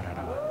አሻራራ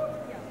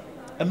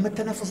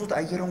እምተነፍሱት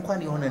አየር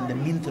እንኳን የሆነ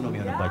እንደሚንት ነው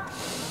የሚሆንባችሁ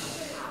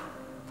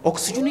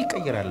ኦክሲጅን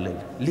ይቀየራል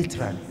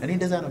ሊትራሊ እኔ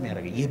እንደዛ ነው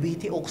የሚያደርገኝ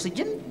የቤቴ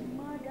ኦክሲጅን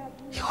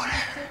ይሆነ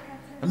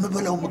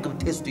እምበላው ምግብ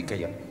ቴስቱ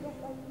ይቀየራል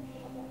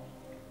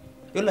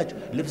ይላችሁ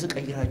ልብስ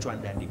ቀይራችሁ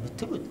አንዳንዴ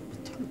ብትሉት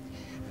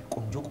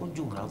ቆንጆ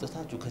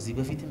አውጥታችሁ ከዚህ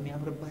በፊት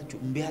የሚያምርባችሁ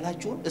እምቢ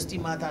ያላችሁ እስቲ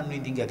ማታ ነው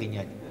እንዲንግ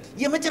ያገኛችሁ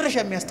የመጨረሻ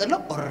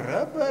የሚያስጠላው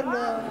ኦረበለ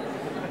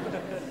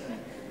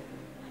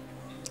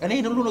እኔ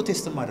ሁሉ ነው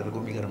ቴስት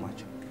ማደርገው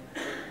የሚገርማችሁ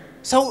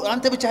ሰው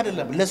አንተ ብቻ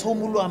አይደለም ለሰው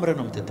ሁሉ አምረ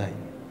ነው የምትታይ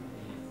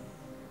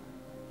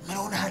ምን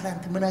ሆነ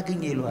አንተ ምን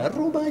አገኘ ይሏል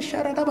ሩባ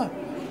ሻራዳባ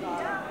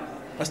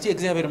እስቲ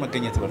እግዚአብሔር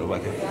መገኘት በለው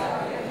ባከ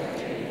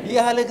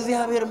ያለ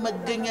እግዚአብሔር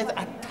መገኘት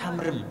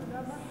አታምርም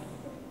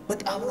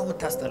በጣም ነው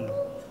የምታስጠላው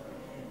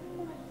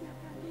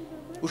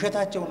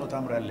ውሸታቸው ነው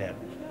ታምራለህ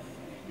ያለው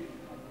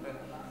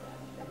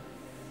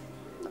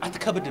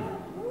አትከብድም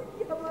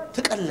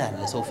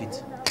ትቀላለህ ሰው ፊት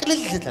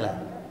ቅልል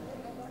ትላለህ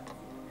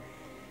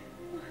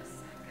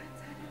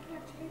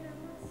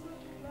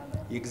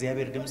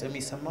የእግዚአብሔር ድምጽ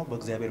የሚሰማው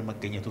በእግዚአብሔር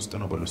መገኘት ውስጥ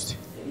ነው በሉስ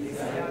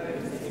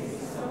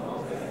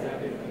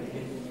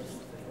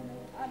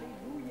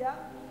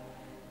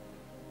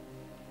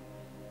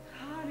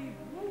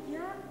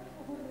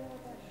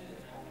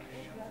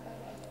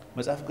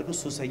መጽሐፍ ቅዱስ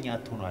ሱሰኛ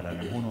አትሆኑ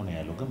አላለም ሆኖ ነው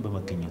ያለው ግን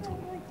በመገኘቱ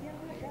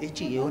እቺ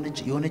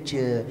የሆነች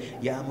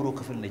የአእምሮ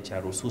ክፍል ነች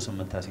አሩ ሱስ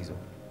የምታስይዘው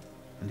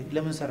እንዴ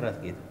ለምን ሰራት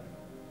ጌታ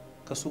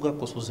ከሱ ጋር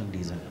እኮ ሱስ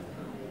እንዲይዘን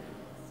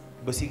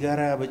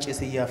በሲጋራ በጨስ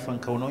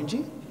ያፈንከው ነው እንጂ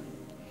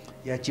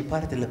ያቺ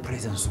ፓርት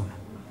ለፕሬዘንሱ ነው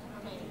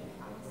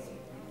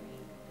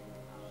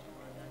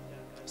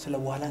ስለ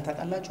ዋላ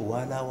ታውቃላችሁ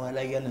ዋላ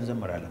እያልን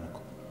እንዘምራለን እኮ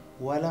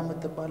ዋላ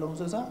የምትባለው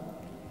እንስሳ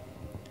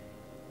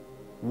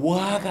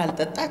ውሃ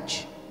ካልጠጣች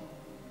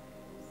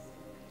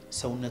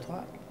ሰውነቷ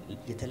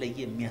የተለየ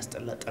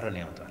የሚያስጠላ ጠረን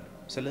ያወጣል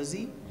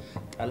ስለዚህ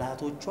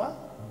ጠላቶቿ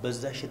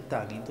በዛ ሽታ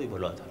አግኝተው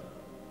ይበሏታል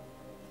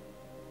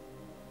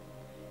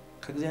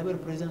ከእግዚአብሔር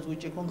ፕሬዘንስ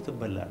ውጪ ኮንክ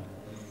ትበላል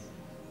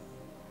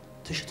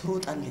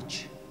ትሽትሮጣለች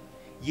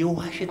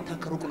የውሃ ሽታ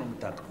ከሩቅ ነው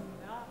የምታውቀው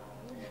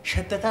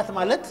ሸተታት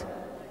ማለት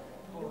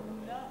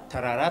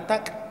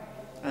ተራራታቅ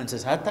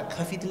እንስሳታ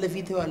ከፊት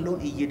ለፊት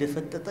ያለውን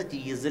እየደፈጠጠች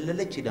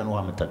እየዘለለች ሄዳን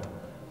ውሃ መጣጣ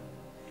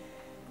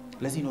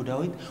ለዚህ ነው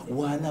ዳዊት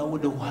ዋላ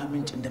ወደ ውሃ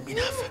ምንጭ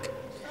እንደሚናፈቅ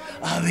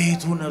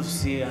አቤቱ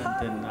ነፍሴ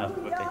አንተን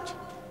ናፈቀች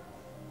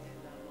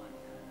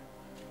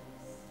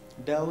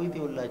ዳዊት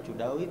ይወላችሁ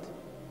ዳዊት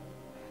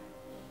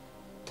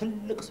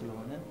ትልቅ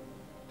ስለሆነ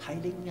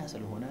ኃይለኛ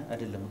ስለሆነ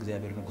አይደለም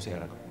እግዚአብሔር ንጉስ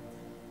ያረጋው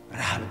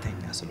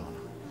ረሃብተኛ ስለሆነ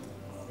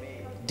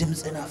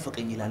ድምጽን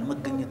አፈቀኝ ይላል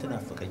መገኘትን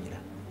አፈቀኝ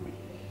ይላል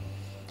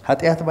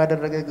ኃጢያት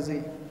ባደረገ ጊዜ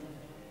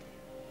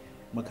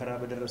መከራ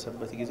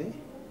በደረሰበት ጊዜ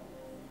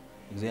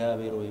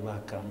እግዚአብሔር ወይ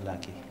ባካ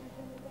አምላኬ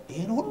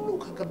ይሄን ሁሉ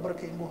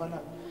ከከበርከኝ በኋላ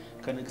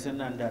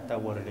ከንግስና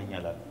እንዳታወርደኝ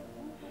አላለ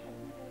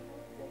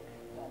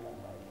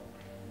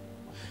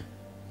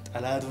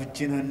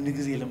ጠላቶችን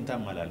እንግዜ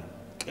ለምታም አላለ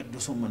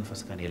ቅዱሱን መንፈስ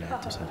ከኔ ላይ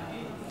ተሰራ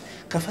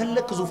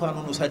ከፈለክ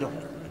ዙፋኑን ወሰደው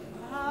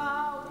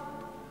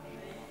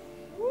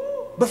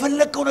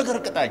በፈለከው ነገር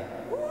ቅጣኝ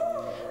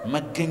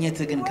መገኘት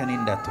ግን ከኔ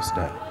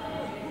እንዳትወስዳል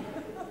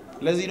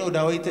ለዚህ ነው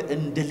ዳዊት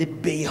እንደ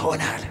ልቤ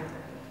ይሆናል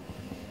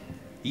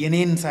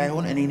የኔን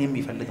ሳይሆን እኔን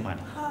የሚፈልግ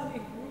ማለት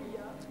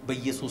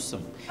በኢየሱስ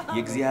ስም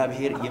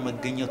የእግዚአብሔር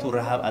የመገኘቱ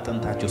ረሃብ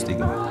አጥንታቸው ውስጥ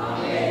ይገባል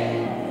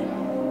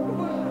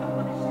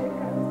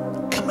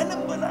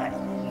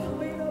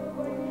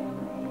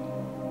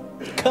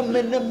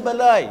ከምንም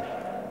በላይ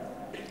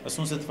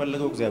እሱን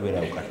ስትፈልገው እግዚአብሔር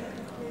ያውቃል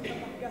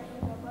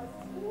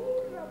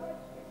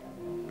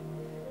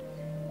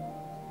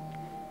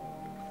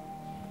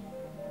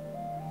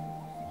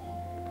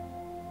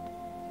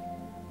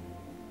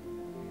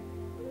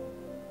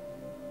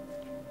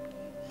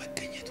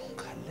መገኘቱን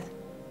ካለ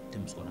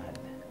ድምጹን አለ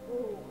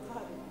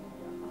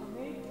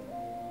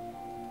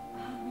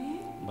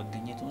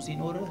መገኘቱን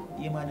ሲኖር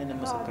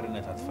የማንንም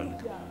ምስክርነት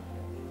አትፈልግም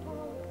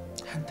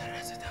አንተ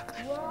ራስህ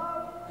ታውቃለህ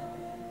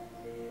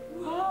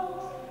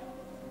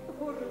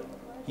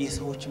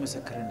የሰዎች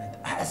ምስክርነት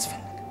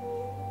አያስፈልግም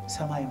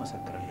ሰማይ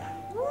መስክርልሃል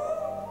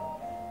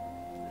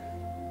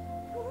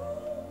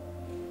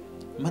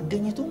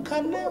መገኘቱን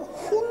ካለ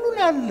ሁሉን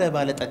አለ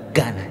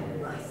ባለጠጋነ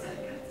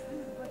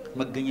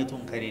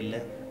መገኘቱን ከሌለ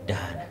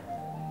ዳነ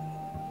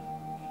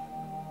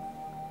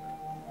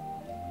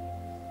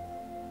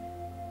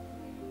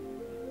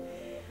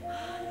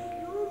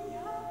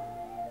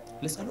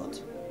ለጸሎት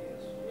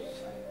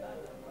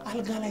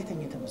አልጋ ላይ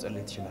ተኝተህ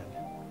መጸለይ ትችላለህ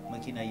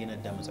መኪና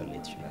እየነዳ መጸለይ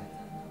ትችላለህ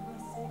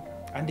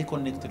አንዴ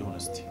ኮኔክትድ ሆነ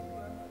እስቲ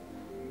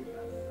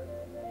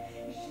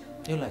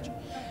ይላችሁ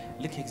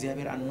ልክ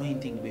የእግዚአብሔር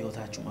አኖይንቲንግ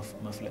በህይወታችሁ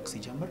መፍለቅ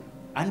ሲጀምር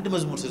አንድ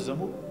መዝሙር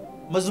ሲዘሙ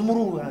መዝሙሩ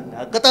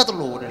አቀጣጥሎ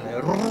ወደ ላይ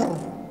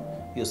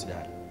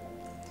ይወስዳል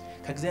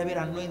ከእግዚአብሔር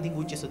አኖይንቲንግ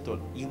ውጪ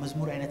ስትሆን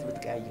የመዝሙር አይነት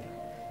ብትቀያየር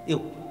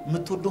ይው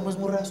የምትወደው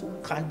መዝሙር ራሱ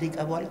ከአንድ ደቂቃ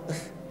በኋላ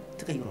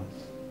ትቀይሯል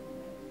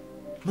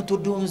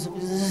የምትወደው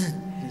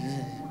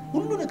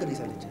ሁሉ ነገር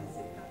ይሰለቻል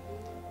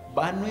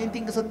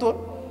በአኖይንቲንግ ስትሆን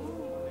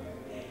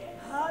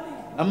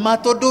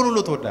እማትወደውን ሁሉ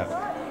ትወዳለህ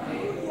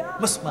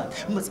መስማት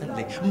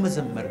መጸለይ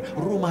መዘመር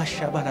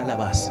ሩማሻ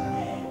ባላላባስ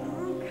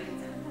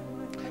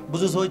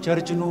ብዙ ሰዎች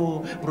ቸርችኑ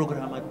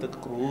ፕሮግራም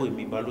አጥጥቁ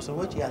የሚባሉ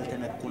ሰዎች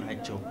ያልተነኩ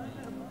ናቸው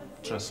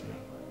trust me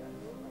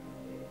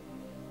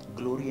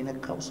ግሎሪ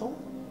የነካው ሰው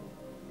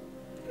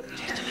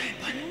ቸርች ላይ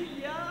ባል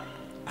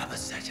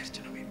አበዛ ቸርች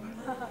ነው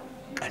የሚባል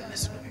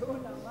ቀነስ ነው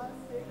የሚባል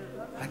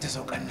አንተ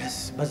ሰው ቀነስ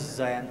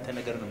በዛ ያንተ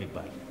ነገር ነው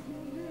የሚባል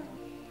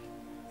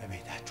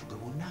በቤታችሁ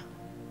ግቡና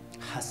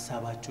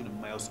ሐሳባችሁን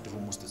የማይወስድ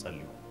ሩም ውስጥ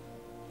ጸልዩ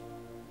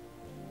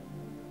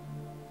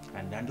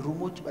አንዳንድ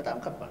ሩሞች በጣም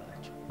ከባድ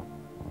ናቸው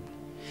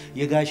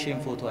የጋሼን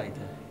ፎቶ አይተ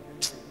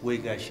ወይ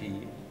ጋሼ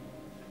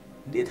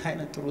እንዴት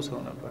አይነት ጥሩ ሰው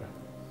ነበር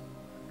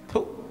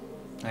ቱ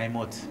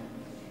አይሞት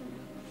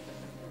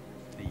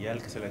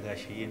እያልክ ስለ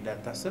ጋሼ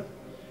እንዳታስብ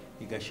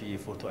የጋሼ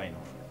ፎቶ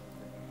አይኖር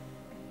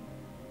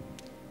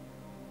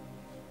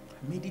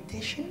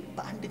ሜዲቴሽን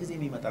በአንድ ጊዜ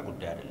የሚመጣ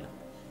ጉዳይ አይደለም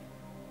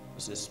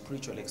it's a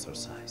spiritual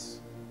exercise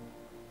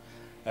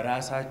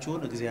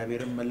ራሳችሁን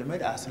እግዚአብሔርን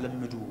መልመድ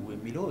አስለምዱ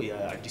የሚለው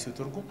የአዲሱ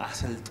ትርጉም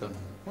አሰልጥኑ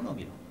ነው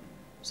የሚለው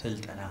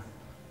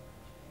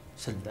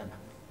ስልጠና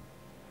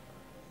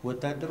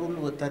ወታደሩ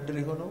ወታደር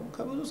የሆነው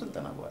ከብዙ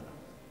ስልጠና በኋላ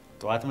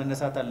ጠዋት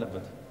መነሳት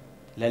አለበት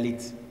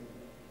ለሊት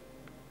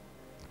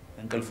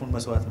እንቅልፉን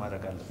መስዋዕት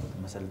ማድረግ አለበት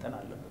መሰልጠን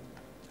አለበት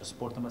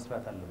ስፖርት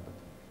መስራት አለበት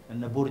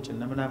እነ ቦርጭ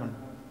እነ ምናምን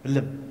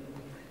ልም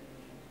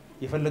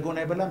የፈለገውን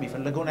አይበላም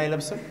የፈለገውን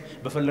አይለብስም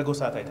በፈለገው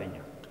ሰዓት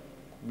አይተኛም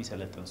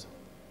የሚሰለጥን ሰው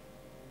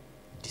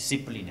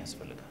ዲሲፕሊን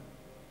ያስፈልጋል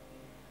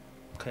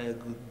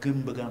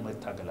ከግንብ ጋር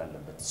መታገል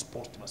አለበት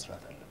ስፖርት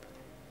መስራት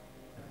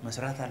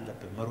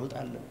አለበት መሮጥ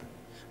አለበት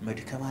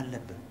መድከም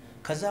አለበት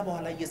ከዛ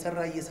በኋላ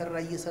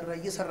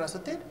እየሰራ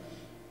ስትሄድ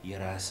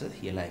የራስህ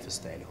የላይፍ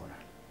ስታይል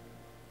ይሆናል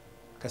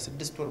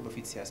ከ6 ወር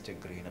በፊት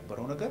ሲያስቸግር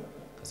የነበረው ነገር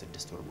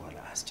ከ6 ወር በኋላ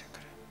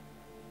አያስቸግር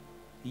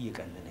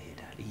እየቀለለ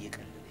ይሄዳል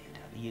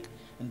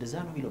እንደዛ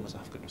ነው የሚለው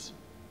መጽሐፍ ቅዱስ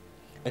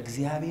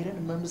እግዚአብሔርን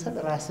መምሰል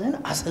ራስህን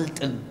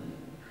አሰልጥን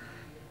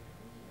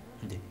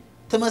እንዴ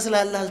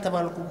ትመስላለህ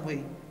አልተባልኩም ወይ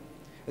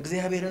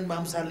እግዚአብሔርን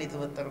ማምሳል ነው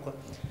የተፈጠርከው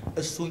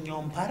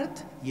እሱኛውን ፓርት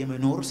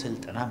የመኖር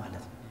ስልጠና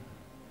ማለት ነው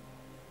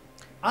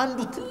አንዱ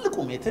ትልቁ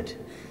ሜተድ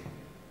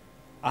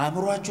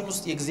አእምሮአችን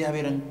ውስጥ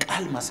የእግዚአብሔርን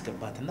ቃል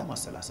ማስገባትና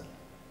ማሰላሰል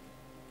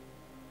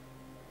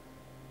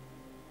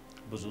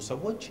ብዙ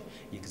ሰዎች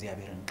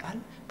የእግዚአብሔርን ቃል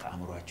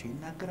ከአእምሮአቸው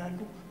ይናገራሉ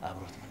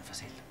አብሮት መንፈስ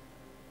የለም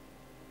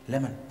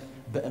ለምን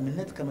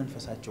በእምነት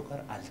ከመንፈሳቸው ጋር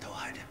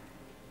አልተዋሃደም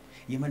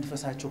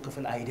የመንፈሳቸው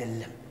ክፍል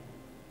አይደለም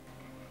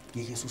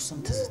የኢየሱስ ስም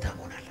ትዝታ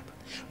መሆን አለበት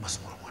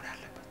መስሙር መሆን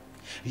አለበት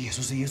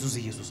ኢየሱስ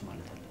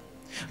ማለት አለ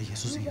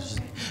ኢየሱስ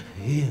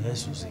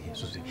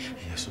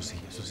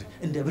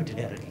እንደ ብድ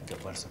ሊያደርግ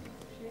ይገባል ስሙ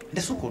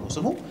እንደሱ እኮ ነው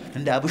ስሙ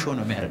እንደ አብሾ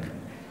ነው የሚያደርግ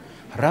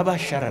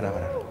ራባሻራራ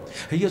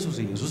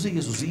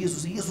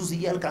ኢየሱስ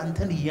እያልክ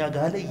አንተን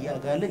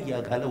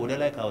እያጋለ ወደ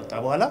ላይ ካወጣ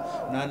በኋላ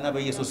ናና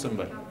በኢየሱስ ስም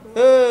በል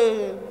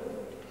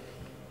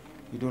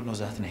you don't know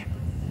that name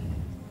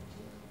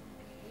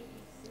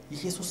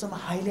ኢየሱስ ስም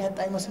ኃይል ያጣ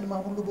አይመስልም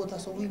ሁሉ ቦታ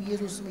ሰው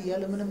ኢየሱስ ስም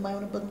እያለ ምንም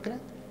አይሆንበት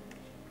ምክንያት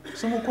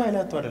ስሙ እኮ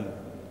ኃይላቱ አይደለም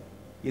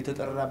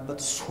የተጠራበት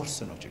ሶርስ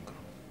ነው ችግሩ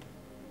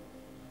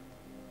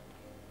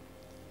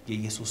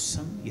የኢየሱስ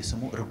ስም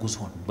የስሙ እርጉዝ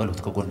ሆነ በሉት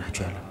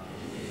ከጎናችሁ ያለ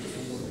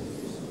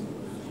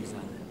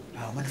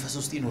መንፈስ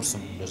ውስጥ ይኖር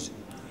ስሙ እንደዚህ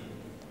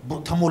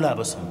ተሞላ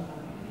በስሙ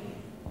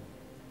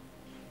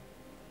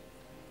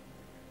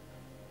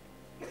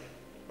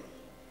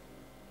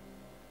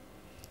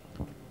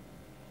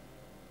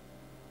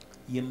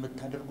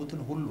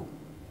የምታደርጉትን ሁሉ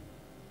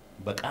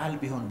በቃል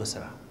ቢሆን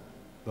በስራ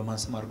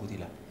በማስማር አድርጉት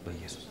ይላል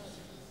በኢየሱስ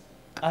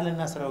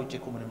ቃልና ስራ ውጪ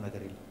እኮ ምንም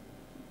ነገር የለም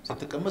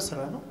ስትቀመጥ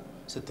ስራ ነው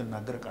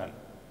ስትናገር ቃል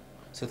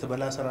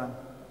ስትበላ ስራ ነው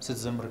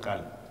ስትዘምር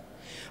ቃል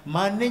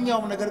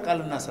ማንኛውም ነገር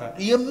ቃልና ስራ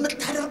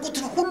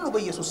የምታደርጉትን ሁሉ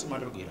በኢየሱስ ስም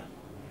አድርጉ ይላል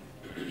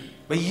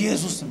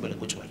በኢየሱስ ስም ብለህ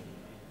ቁጭ በል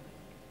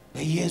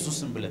በኢየሱስ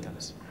ስም ብለህ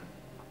ተነስ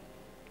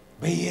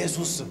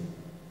በኢየሱስ ስም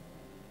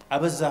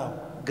አበዛው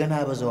ገና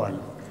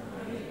አበዛዋለሁ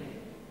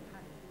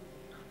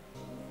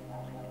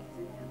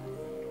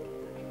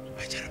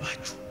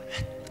በጀርባችሁ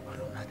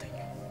ባሉና ተኙ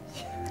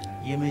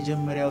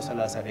የመጀመሪያው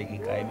 30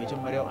 ደቂቃ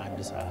የመጀመሪያው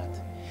 1 ሰዓት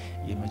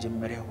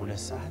የመጀመሪያው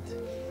 2 ሰዓት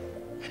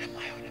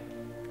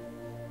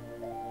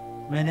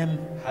ምንም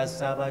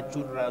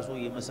ሐሳባችሁን ራሱ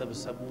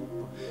የመሰብሰቡ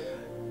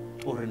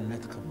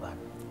ጦርነት ከባድ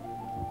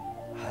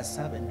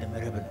ሐሳብ እንደ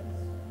መረብ ነው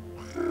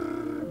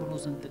ብሎ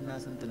ስንት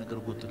ነገር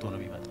ጎትቶ ነው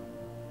የሚመጣው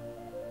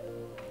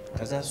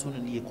ከዛ እሱን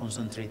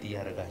ኮንሰንትሬት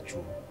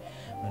እያደረጋችሁ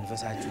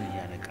መንፈሳችሁን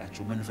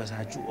እያነቃችሁ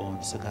መንፈሳችሁ ኦን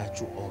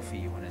ስጋችሁ ኦፍ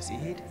የሆነ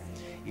ሲሄድ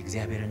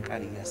የእግዚአብሔርን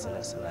ቃል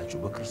እያሰላሰላችሁ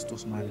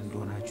በክርስቶስ ማን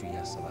እንደሆናችሁ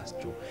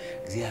እያሰባችሁ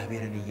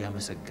እግዚአብሔርን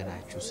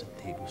እያመሰገናችሁ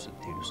ስትሄዱ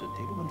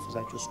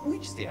መንፈሳችሁ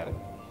ስዊች ሲያደርግ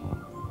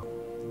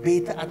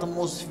ቤተ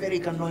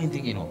አትሞስፌሪክ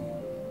አኖይንቲንግ ነው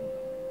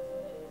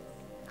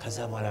ከዛ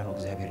በኋላ ነው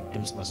እግዚአብሔር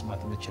ድምጽ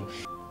መስማት የምትችለው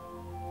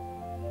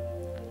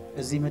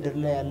እዚህ ምድር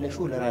ላይ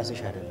ያለሽው ለራስሽ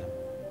አይደለም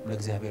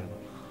ለእግዚአብሔር ነው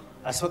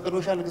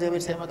አስፈቅዶሻል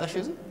እግዚአብሔር ሳይመጣሽ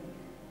እዚህ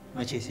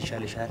መቼ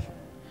ሲሻልሻል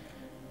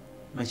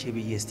መቼ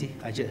በየስቲ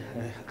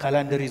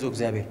ካላንደር ይዞ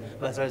እግዚአብሔር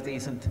በ19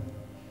 ስንት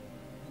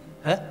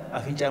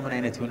አፍንጫ ምን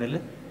አይነት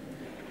ይሆነልህ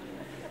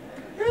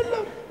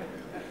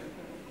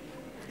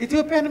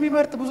ኢትዮጵያን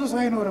የሚመርጥ ብዙ ሰው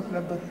አይኖርም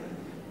ነበር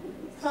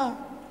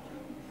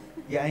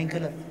የአይን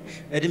ከለር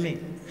እድሜ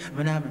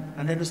ምናምን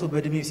አንዳንድ ሰው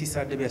በእድሜው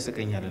ሲሳደብ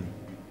ያስቀኛል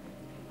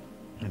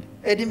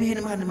እድሜን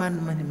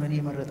ማን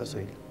የመረጠ ሰው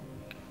የለም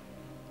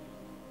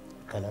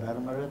ከለር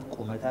አልመረጥ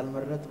ቁመት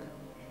አልመረጥ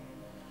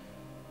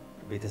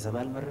ቤተሰብ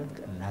አልመረጥ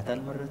እናት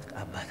አልመረጥ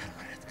አባት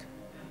አልመረጥ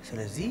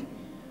ስለዚህ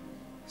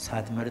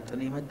ሳትመርጥ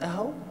ነው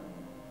የመጣው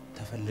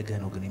ተፈልገ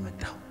ነው ግን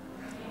የመጣው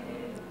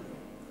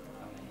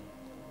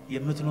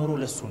የምትኖረው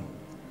ለሱ ነው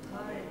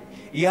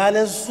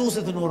ያለሱ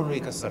ስትኖር ነው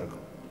የከሰርከው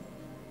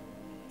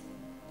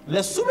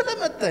ለሱ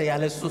ብለመጣ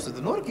ያለሱ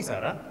ስትኖር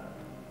ኪሳራ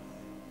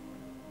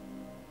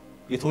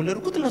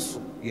የተወለድኩት ለሱ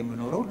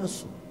የምኖረው ለሱ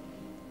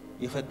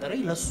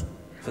የፈጠረኝ ለሱ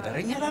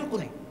ፈጠረኝ አላልኩ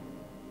ነኝ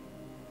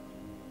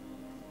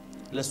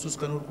ለሱ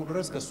እስከኖርኩ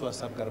ድረስ ከሱ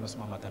ሐሳብ ጋር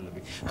መስማማት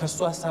አለብኝ ከሱ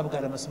ሐሳብ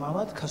ጋር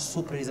ለመስማማት ከሱ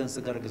ፕሬዘንስ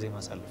ጋር ጊዜ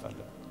ማሳለፍ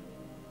አለብኝ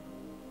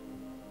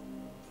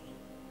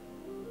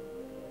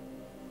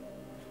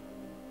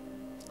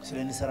ስለ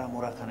ንስራ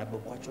ሞራ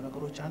ካነበብኳቸው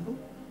ነገሮች አንዱ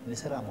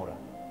ንስራ ሞራ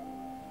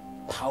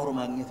ፓወር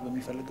ማግኘት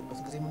በሚፈልግበት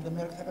ጊዜ ምን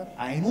እንደሚያደርግ ታውቃለህ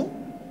አይኑ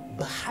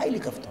በኃይል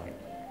ይከፍተዋል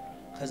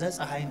ከዛ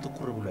ፀሐይን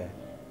ትኩር ብሎ ያያል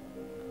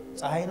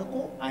ፀሐይን እኮ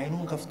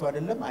አይኑን ከፍቶ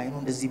አይደለም አይኑ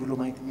እንደዚህ ብሎ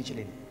ማየት የሚችል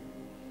የለም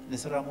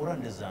ንስራ ሞራ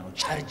እንደዛ ነው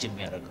ቻርጅ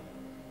የሚያደርገው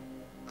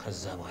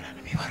ከዛ በኋላ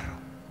ነው የሚበራው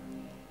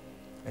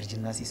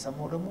እርጅና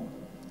ሲሰማው ደግሞ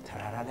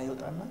ተራራ ላይ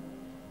ይወጣና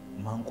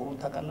ማንቆሩን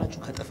ታውቃላችሁ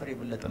ከጥፍር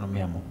የበለጠ ነው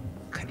የሚያመው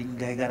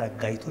ከድንጋይ ጋር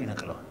አጋይቶ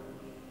ይነቅለዋል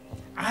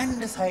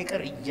አንድ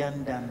ሳይቀር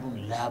እያንዳንዱን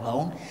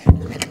ላባውን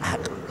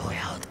ነቃቅሎ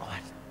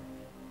ያወጣዋል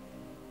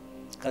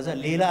ከዛ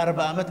ሌላ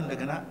 40 ዓመት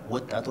እንደገና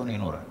ወጣት ሆኖ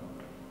ይኖራል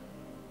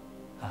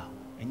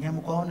እኛም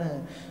እኮ አሁን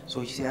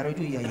ሰዎች ሲያረጁ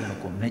እያየን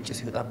እኮ ነጭ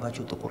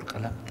ሲወጣባቸው ጥቁር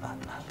ቀለም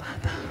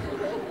ጣጣጣጣ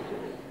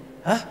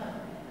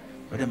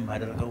በደንብ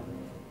አድርገው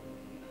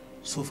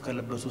ሱፍ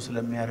ከለበሱ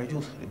ስለሚያረጁ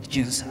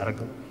ጂንስ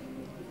አርገው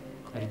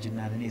እርጅና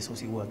ለኔ ሰው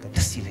ሲዋጋ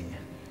ደስ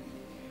ይለኛል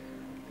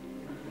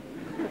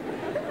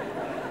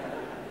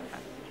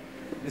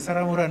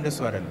ለሰራሙራ እንደሱ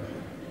አይደለም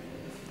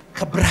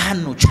ከብርሃን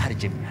ነው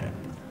ቻርጅ የሚያደርግ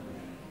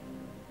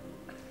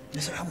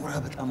ለሰራሙራ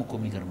በጣም እኮ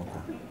የሚገርም እኮ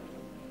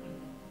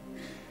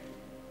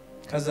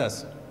ከዛስ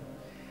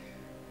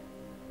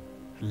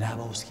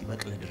ላባው እስኪ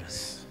በቅል ድረስ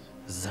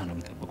እዛ ነው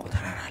የሚጠብቀው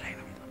ተራራ ላይ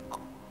ነው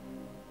የሚጠብቀው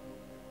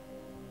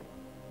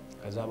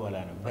ከዛ በኋላ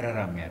ነው በረራ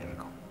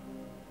የሚያደርገው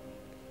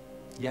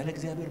ያለ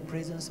እግዚአብሔር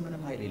ፕሬዘንስ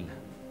ምንም ኃይል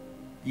የለም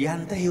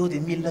ያንተ ህይወት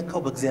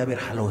የሚለካው በእግዚአብሔር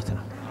ሐለወት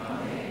ነው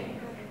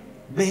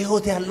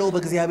በህይወት ያለው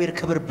በእግዚአብሔር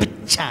ክብር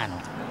ብቻ ነው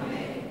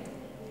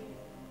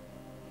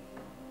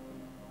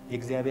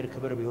የእግዚአብሔር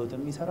ክብር በህይወት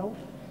የሚሰራው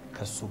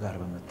ከሱ ጋር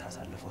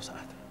በመታሳለፈው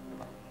ሰዓት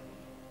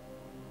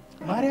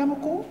ማርያም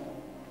እኮ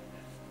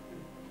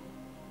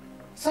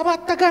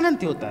 7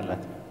 አጋንንት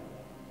ይወጣላት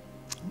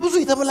ብዙ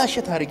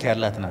የተበላሸ ታሪክ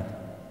ያላት ናት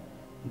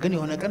ግን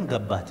የሆነ ቀን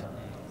ገባት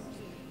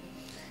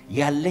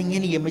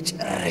ያለኝን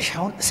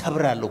የመጨረሻውን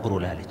ሰብራለሁ እግሩ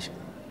ላለች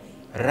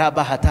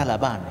ራባሃታ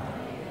ላባን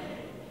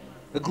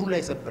እግሩ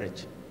ላይ ሰበረች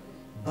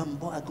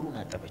በእንባ እግሩን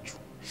አጠበችው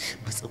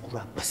በፀጉሩ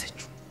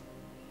አበሰችው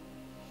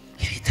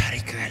ይሄ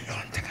ታሪክ ያለው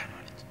አንተ ጋር ነው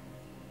አለች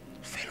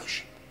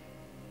ፌሎሺፕ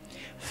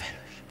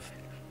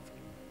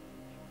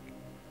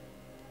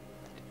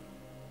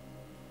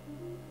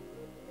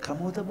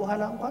ከሞተ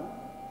በኋላ እንኳን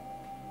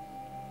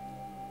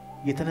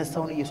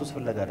የተነሳውን ኢየሱስ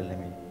ፍለጋ አይደለም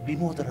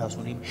ቢሞት ራሱ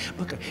ነው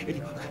በቃ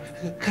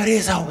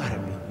ከሬሳው ጋር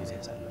ነው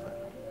ያሳልፋል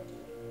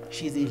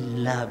she is in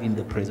love in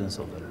the presence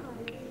of the Lord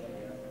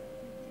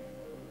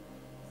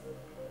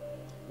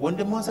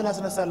ወንድሟን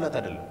ስላስነሳላት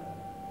አይደለም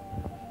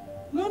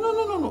ኖ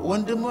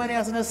ወንድሟን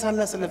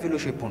ያስነሳላት ስለ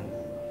ፌሎሺፕ ነው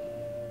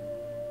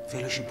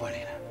ፌሎሺፕ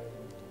አለና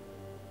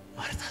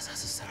ማርታ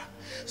ሳስሰራ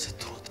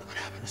ስትሮጥ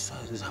ምናምን እሷ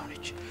እዛው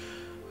ነች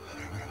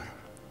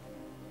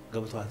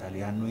ገብቷታል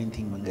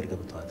የአኖይንቲንግ መንገድ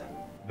ገብቷታል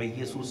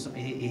በኢየሱስ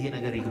ይሄ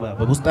ነገር ይግባ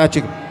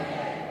በውስጣችን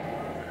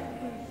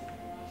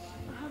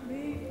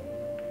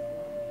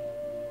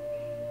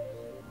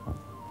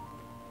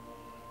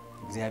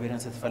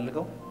እግዚአብሔርን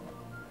ስትፈልገው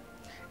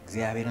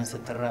እግዚአብሔርን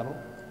ስትራበው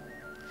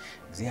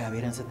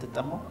እግዚአብሔርን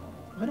ስትጠማው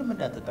ምንም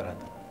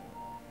እንዳትጠራጠር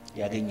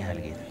ያገኛል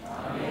ጌታ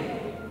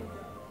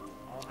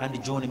አንድ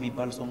ጆን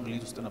የሚባል ሰው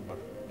እንግሊዝ ውስጥ ነበር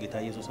ጌታ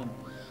ኢየሱስን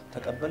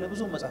ተቀበለ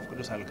ብዙ መጽሐፍ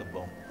ቅዱስ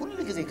አልገባውም ሁሉ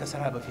ጊዜ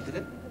ከሥራ በፊት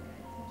ግን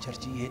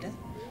ቸርች ይሄደ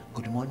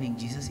ጉድ ሞርኒንግ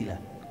ጂሰስ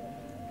ይላል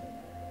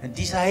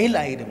እንዲህ ሳይል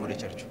አይደም ወደ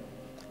ቸርቹ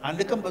አንድ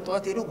ቀን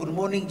በጠዋት ሄዶ ጉድ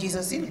ሞርኒንግ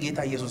ጂሰስ ሲል ጌታ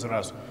ኢየሱስ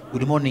ራሱ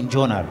ጉድ ሞርኒንግ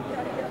ጆን አለ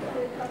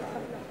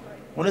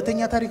ሁለተኛ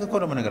ታሪክ እኮ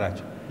ነው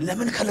የምነግራችሁ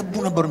ለምን ከልቡ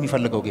ነበር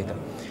የሚፈልገው ጌታ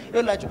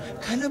ይላችሁ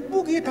ከልቡ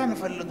ጌታን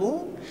ፈልጎ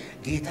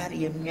ጌታን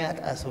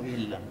የሚያጣ ሰው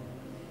የለም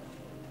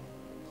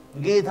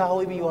ጌታ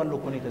ሆይ ቢዋለው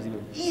እኮ ነው ከዚህ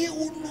ይሄ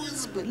ሁሉ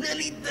ህዝብ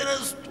ለሊት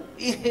ተነስቶ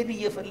ይሄን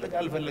እየፈለገ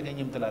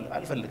አልፈለገኝም ትላለህ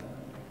አልፈልግም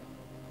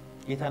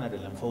ጌታን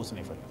አይደለም ፈውስ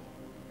ነው የፈለገው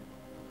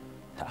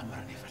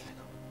ተአምር ነው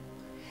የፈለገው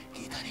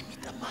ጌታን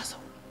የሚጠማ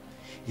ሰው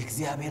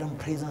የእግዚአብሔርን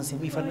ፕሬዘንስ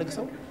የሚፈልግ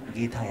ሰው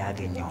ጌታ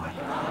ያገኘዋል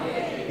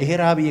ይሄ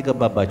ረሃብ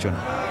እየገባባቸው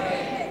ነው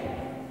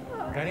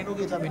ከኔ ነው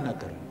ጌታ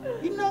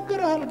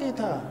ይናገራል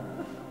ጌታ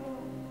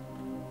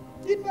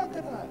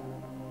ይናገራል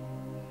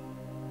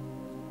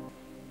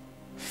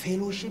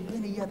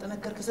ፌሎሺፕን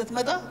እያጠነከርክ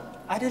ስትመጣ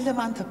አይደለም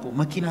አንተ እኮ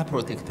መኪና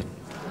ፕሮቴክትድ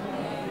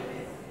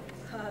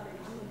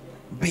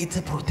ቤት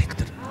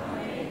ፕሮቴክትድ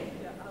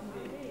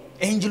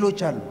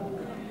ኤንጅሎች አሉ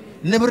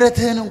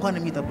ንብረትህን እንኳን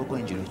የሚጠብቁ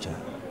ኤንጅሎች አሉ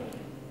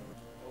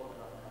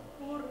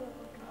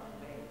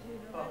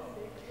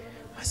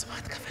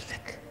መስማት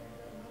ከፈለክ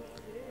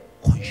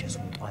ኮንሺየስ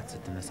ጧት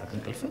ስትነሳ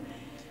ከእንቅልፍ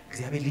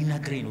እግዚአብሔር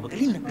ሊናገረኝ ነው በቃ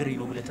ሊናገረኝ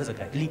ነው ብለህ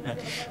ተዘጋጅ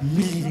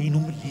ምን ሊለኝ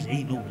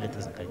ነው ብለህ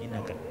ተዘጋጅ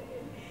ይናገር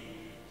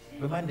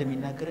በማን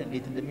እንደሚናገር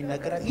እንዴት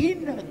እንደሚናገር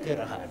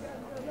ይናገራል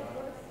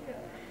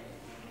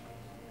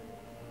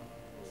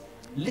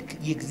ልክ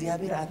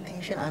የእግዚአብሔር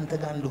አቴንሽን አንተ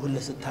ጋር እንደሆነ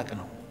ስታቅ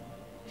ነው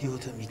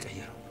ህይወት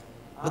የሚቀየረው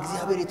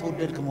በእግዚአብሔር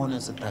የተወደድክ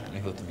መሆንን ስታቅ ነው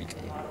ህይወት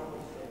የሚቀየረው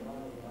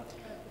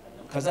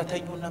ከዛ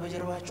ተኙና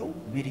በጀርባቸው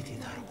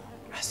ሜዲቴት አድርጉ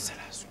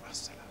አሰላሱ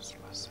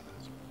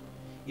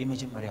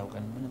የመጀመሪያው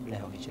ቀን ምንም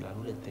ላይሆን ይችላል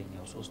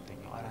ሁለተኛው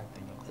ሶስተኛው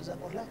አራተኛው ከዛ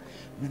በኋላ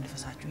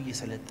መንፈሳችሁ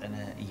እየሰለጠነ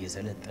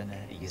ይሄዳል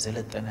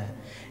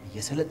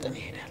እየሰለጠነ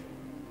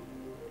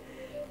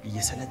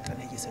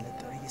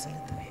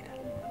ይሄዳል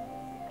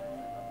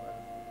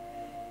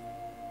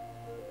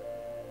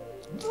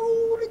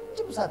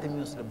ረጅም ሰዓት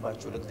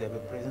የሚወስድባችሁ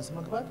ለእግዚአብሔር ፕሬዘንስ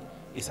መግባት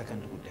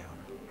የሰከንድ ጉዳይ ሆነ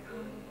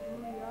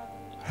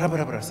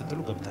ረብረብራ ስትሉ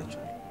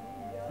ገብታችሁ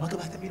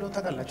መግባት የሚለው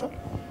ታውቃላችሁ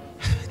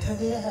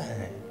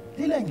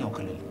ሌላኛው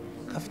ክልል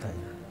ከፍታ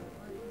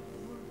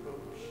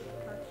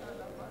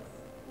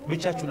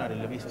ብቻችሁን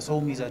አይደለም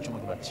ሰውም ይዛችሁ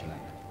መግባት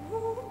ይችላል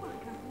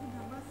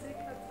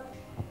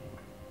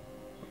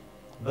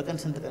በቀን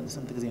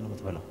ስንት ጊዜ ነው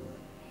የምትበላው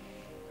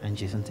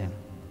አንቺ ስንት ነው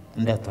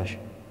እንዳትዋሽ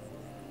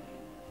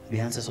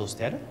ቢያንስ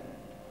 3 አይደል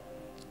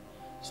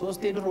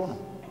 3 ድሮ ነው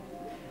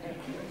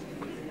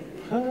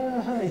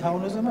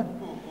ይሃውኑ ዘመን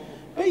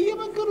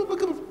በየመንገዱ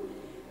ምግብ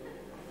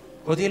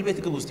ሆቴል ቤት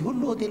ግቡ እስቲ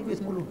ሁሉ ሆቴል ቤት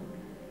ሙሉ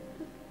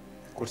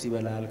ቁርስ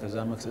ይበላል ከዛ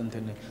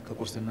እንትን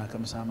ከቁርስና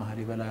ከምሳ መሃል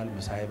ይበላል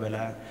ምሳ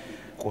ይበላል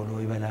ቆሎ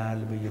ይበላል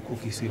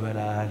በየኩኪስ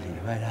ይበላል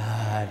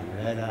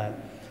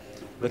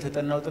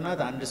በተጠናው ጥናት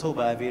አንድ ሰው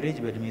በአቬሬጅ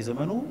በእድሜ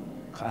ዘመኑ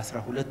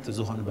ከ12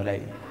 ዝሆን በላይ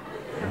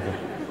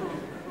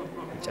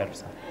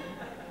ይጨርሳል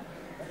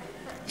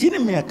ይህን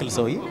የሚያክል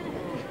ሰውዬ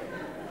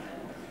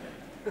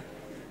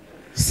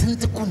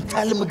ስንት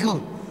ኩንታል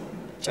ምግብ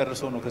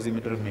ጨርሶ ነው ከዚህ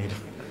ምድር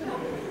የሚሄደው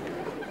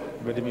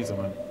በእድሜ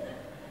ዘመኑ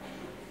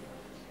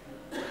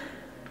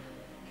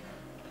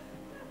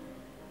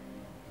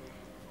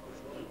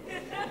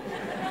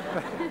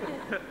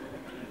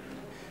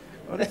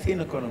ወደፊት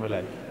ነው ኮን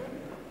መላል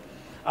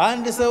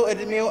አንድ ሰው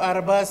እድሜው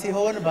 40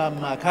 ሲሆን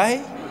በአማካይ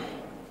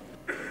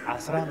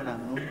 10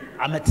 ምናምን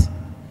አመት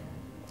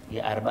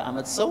የ40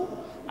 አመት ሰው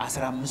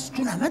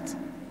 15ቱን አመት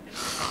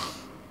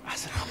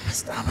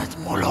 15 አመት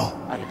ሙሉ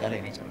አልጋ ላይ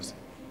ነው የጨረሰው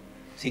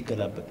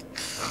ሲገላበጥ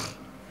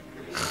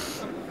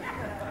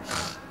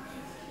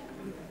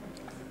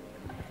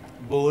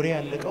በወሬ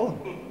ያለቀው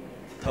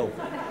ተው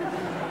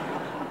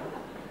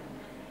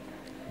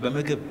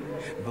በምግብ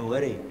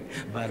በወሬ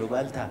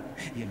ባሉባልታ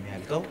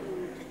የሚያልቀው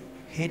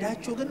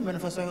ሄዳችሁ ግን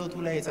መንፈሳዊ ህይወቱ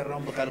ላይ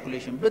የሰራውን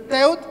በካልኩሌሽን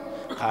ብታዩት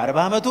ከ40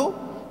 አመቱ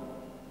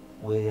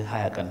ወይ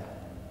 20 ቀን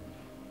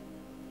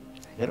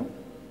አይገርም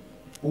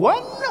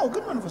ዋናው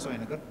ግን መንፈሳዊ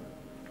ነገር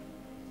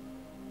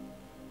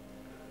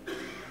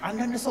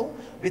አንዳንድ ሰው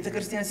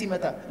ቤተክርስቲያን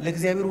ሲመጣ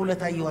ለእግዚአብሔር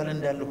ውለታ ይዋል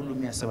እንዳለ ሁሉ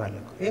የሚያስባል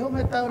ይሄው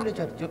መጣው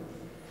ለቸርች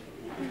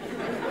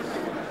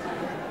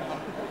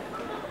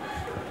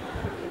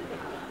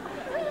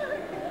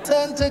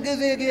ስንት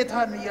ጊዜ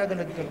ጌታን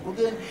ያገለገልኩ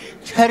ግን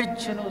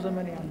ቸርች ነው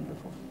ዘመን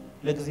ያለፈው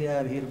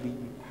ለእግዚአብሔር ብዬ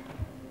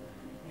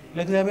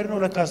ለእግዚአብሔር ነው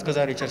ለካ እስከ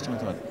ዛሬ ቸርች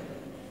መጥቷል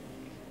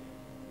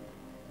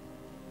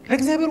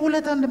ለእግዚአብሔር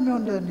ውለታ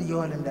እንደሚሆን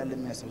ይዋል እንዳለ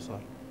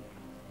የሚያስብሰዋል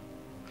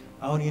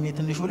አሁን የኔ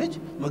ትንሹ ልጅ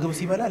ምግብ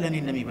ሲበላ ለኔ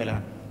እንደሚበላ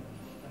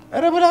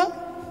አረ ብላ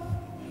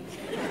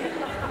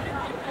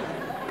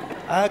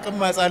አቅም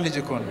ማጻል ልጅ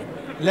እኮ ነው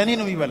ለኔ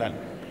ነው የሚበላል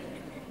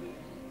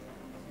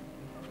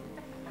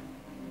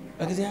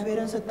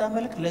እግዚአብሔርን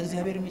ስታመልክ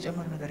ለእግዚአብሔር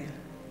የሚጨምር ነገር የለም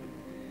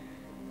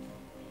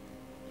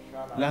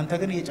ለአንተ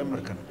ግን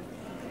እየጨመርክ ነው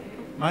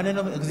ማን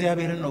ነው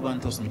እግዚአብሔርን ነው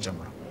ባንተ ውስጥ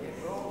የሚጨምረው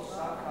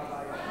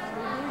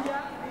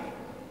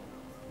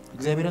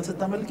እግዚአብሔርን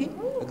ስታመልኪ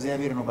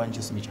እግዚአብሔር ነው ባንቺ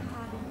ውስጥ የሚጨምረው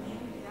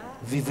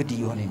ቪቪድ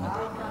ይሆነ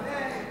ይመጣል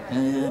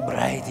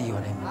ብራይት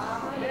ይሆነ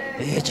ይመጣል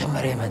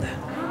እየጨመረ ይመጣል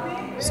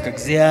እስከ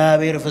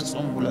እግዚአብሔር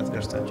ፍጹም ሁለት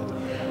ደርሳችሁ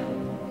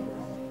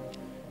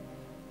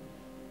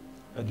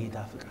በጌታ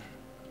ፍቅር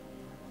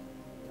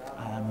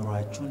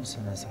አእምሮአችሁን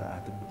ስነ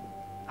ስርዓት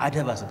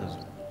አደብ አስገዙ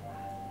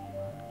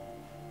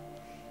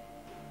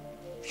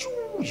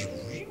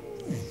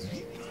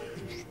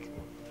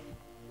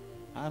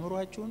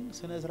አእምሮአችሁን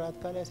ስነ ስርዓት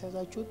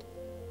ካላያዛችሁት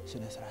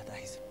ስነ ስርዓት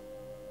አይዝም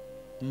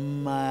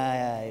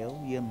ማያየው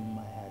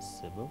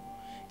የማያስበው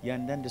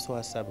ያንዳንድ ሰው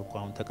ሐሳብ እኮ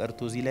አሁን ተቀርቶ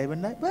እዚህ ላይ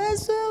ብናይ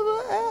በሰበ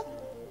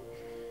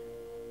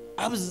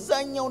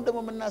አብዛኛው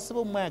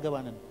እንደምናስበው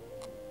የማያገባንን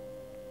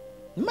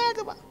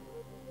የማያገባ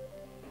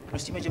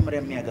እስቲ መጀመሪያ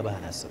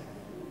የሚያገባህን አስብ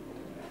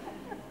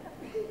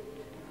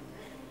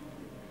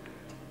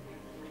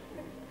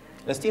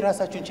እስቲ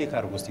ራሳችሁን ቼክ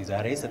አድርጉ እስቲ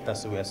ዛሬ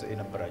ስታስቡ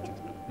የነበራችሁት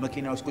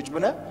መኪና ውስጥ ቁጭ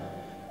ብላ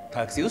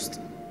ታክሲ ውስጥ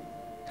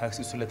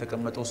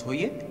ስለተቀመጠው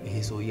ሰውዬ ይሄ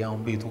ሰውዬ አሁን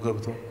ቤቱ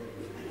ገብቶ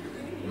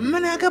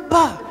ምን ያገባ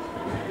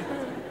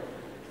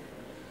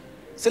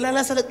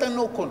ስላላሰለጠን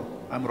ነው እኮ ነው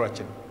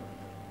አእምሮአችን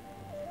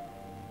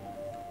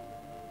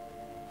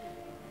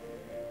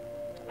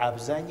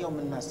አብዛኛው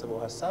የምናስበው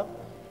ሐሳብ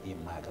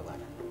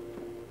የማያገባን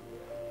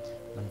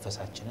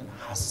መንፈሳችንን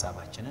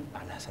ሐሳባችንን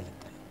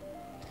አላሰለጠን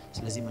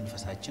ስለዚህ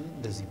መንፈሳችን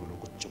እንደዚህ ብሎ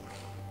ቁጭ ብሎ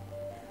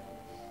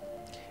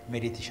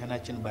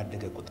ሜዲቴሽናችን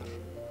ባደገ ቁጥር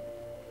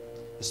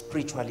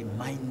spiritually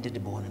minded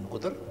በሆነን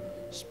ቁጥር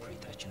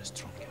ስፒሪታችን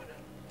ስትሮንግ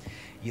ይሆናል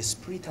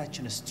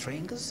የስፒሪታችን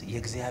ስትሬንግዝ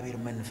የእግዚአብሔር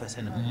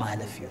መንፈስን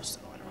ማለፍ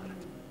ይወስነዋል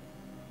ማለት ነው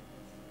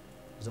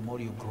the more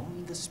you grow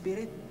in the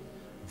spirit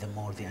the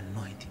more the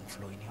anointing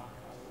flow in you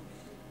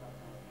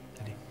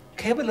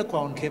ኬብል እኮ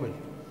አሁን ኬብል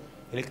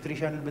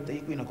ኤሌክትሪሻንን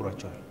በጠይቁ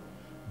ይነግሯቸዋል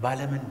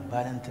ባለምን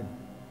ባለንትን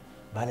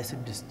ባለ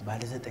 6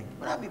 ባለ 9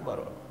 ምናምን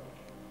ይባላል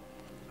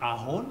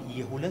አሁን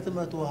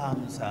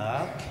የ250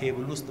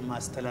 ኬብል ውስጥ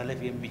ማስተላለፍ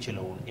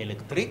የሚችለው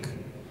ኤሌክትሪክ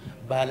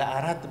ባለ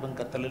 4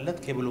 በንቀጥልለት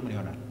ኬብሉ ምን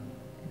ይሆናል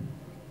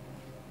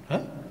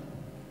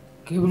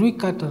ኬብሉ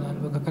ይቃጠላል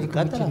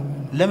በከከልከል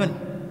ለምን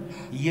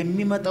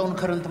የሚመጣውን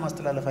ከረንት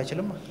ማስተላለፍ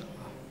አይችልም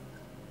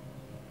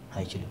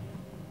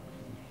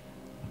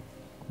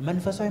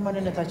መንፈሳዊ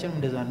ማንነታችን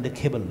እንደዛ እንደ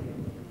ኬብል ነው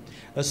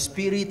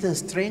ስፒሪት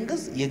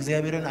ስትሬንግዝ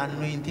የእግዚአብሔርን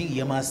አኖይንቲንግ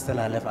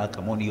የማስተላለፍ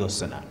አቅሙን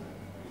ይወስናል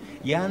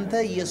ያንተ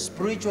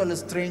የስፒሪቹዋል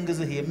ስትሬንግዝ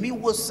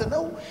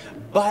የሚወሰነው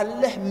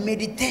ባለህ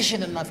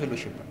ሜዲቴሽን እና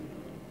ፌሎሺፕ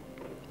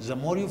the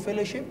more you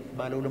fellowship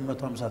ባለ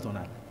 250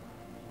 ትሆናለህ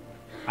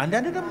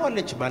አንዳንድ ደግሞ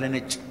አለች ባለ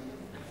ነጭ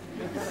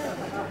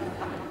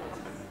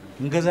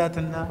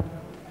እንገዛትና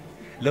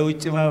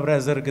ለውጭ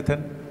ማብራት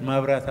ዘርግተን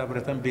ማብራት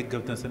አብረተን ቤት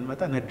ገብተን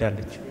ስንመጣ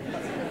ነዳለች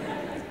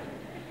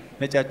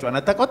ነጫጫዋን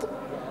አጣቆት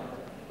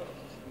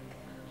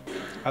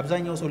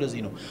አብዛኛው ሰው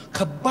ለዚህ ነው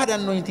ከባድ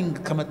አኖይንቲንግ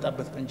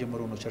ከመጣበት ቀን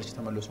ጀምሮ ነው ቸርች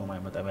ተመልሶ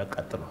ማይመጣ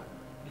ያቃጥሏል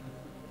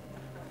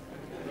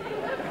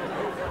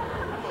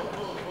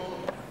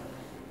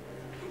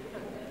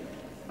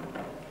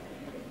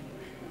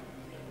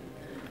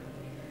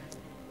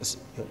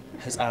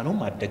ህፃኑም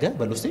አደገ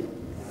በሉሲ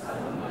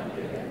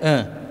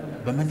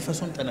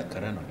በመንፈሱም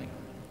ተነከረ ነው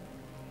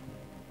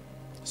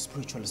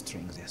spiritual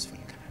strength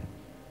ያስፈልጋል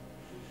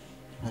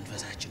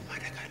መንፈሳችን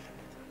ማደግ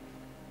አለበት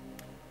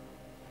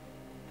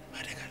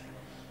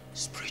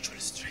spiritual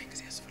strength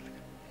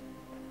ያስፈልጋል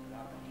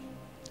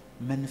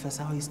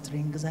መንፈሳዊ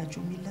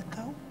strengthዛችሁ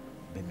የሚለካው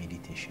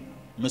በሜዲቴሽን ነው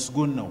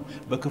መስጉን ነው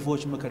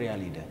በክፎች ምክር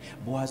ያልሄደ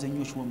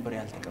በዋዘኞች ወንበር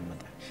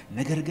ያልተቀመጠ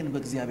ነገር ግን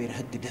በእግዚአብሔር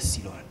ሕግ ደስ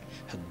ይለዋል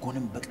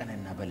ሕጉንም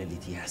በቀንና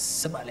በሌሊት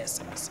ያስባል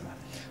ያሰላስላል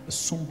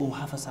እሱም በውሃ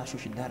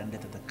ፈሳሾች ዳር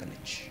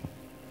እንደተተከለች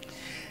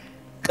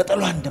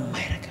ቅጠሏ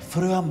እንደማይረግፍ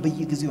ፍሬዋን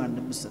በየጊዜው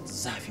እንደምትሰጥ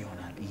ዛፍ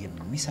ይሆናል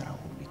የሚሰራው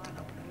ሁሉ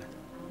ይከናወናል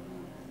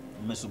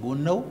መስጉን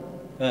ነው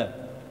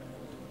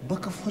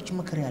በክፎች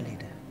ምክር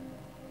ያልሄደ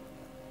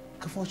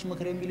ክፎች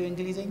ምክር የሚለው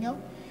እንግሊዘኛው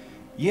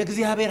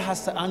የእግዚአብሔር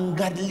ሐሳብ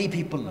አንጋድሊ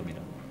ፒፕል ነው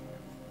የሚለው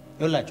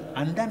ይላችሁ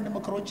አንዳንድ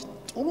ምክሮች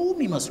ጥሩ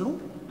የሚመስሉ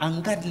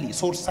አንጋድሊ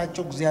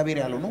ሶርሳቸው እግዚአብሔር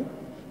ያልሆኑ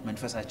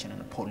መንፈሳችንን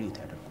ፖሊዩት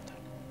ያደርጉታል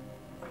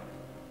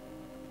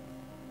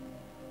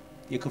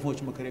የክፎች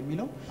ምክር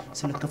የሚለው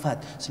ስለ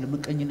ክፋት ስለ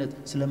ምቀኝነት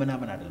ስለ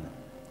ምናምን አይደለም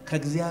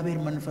ከእግዚአብሔር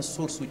መንፈስ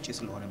ሶርስ ውጪ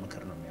ስለሆነ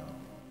ምክር ነው የሚያወራው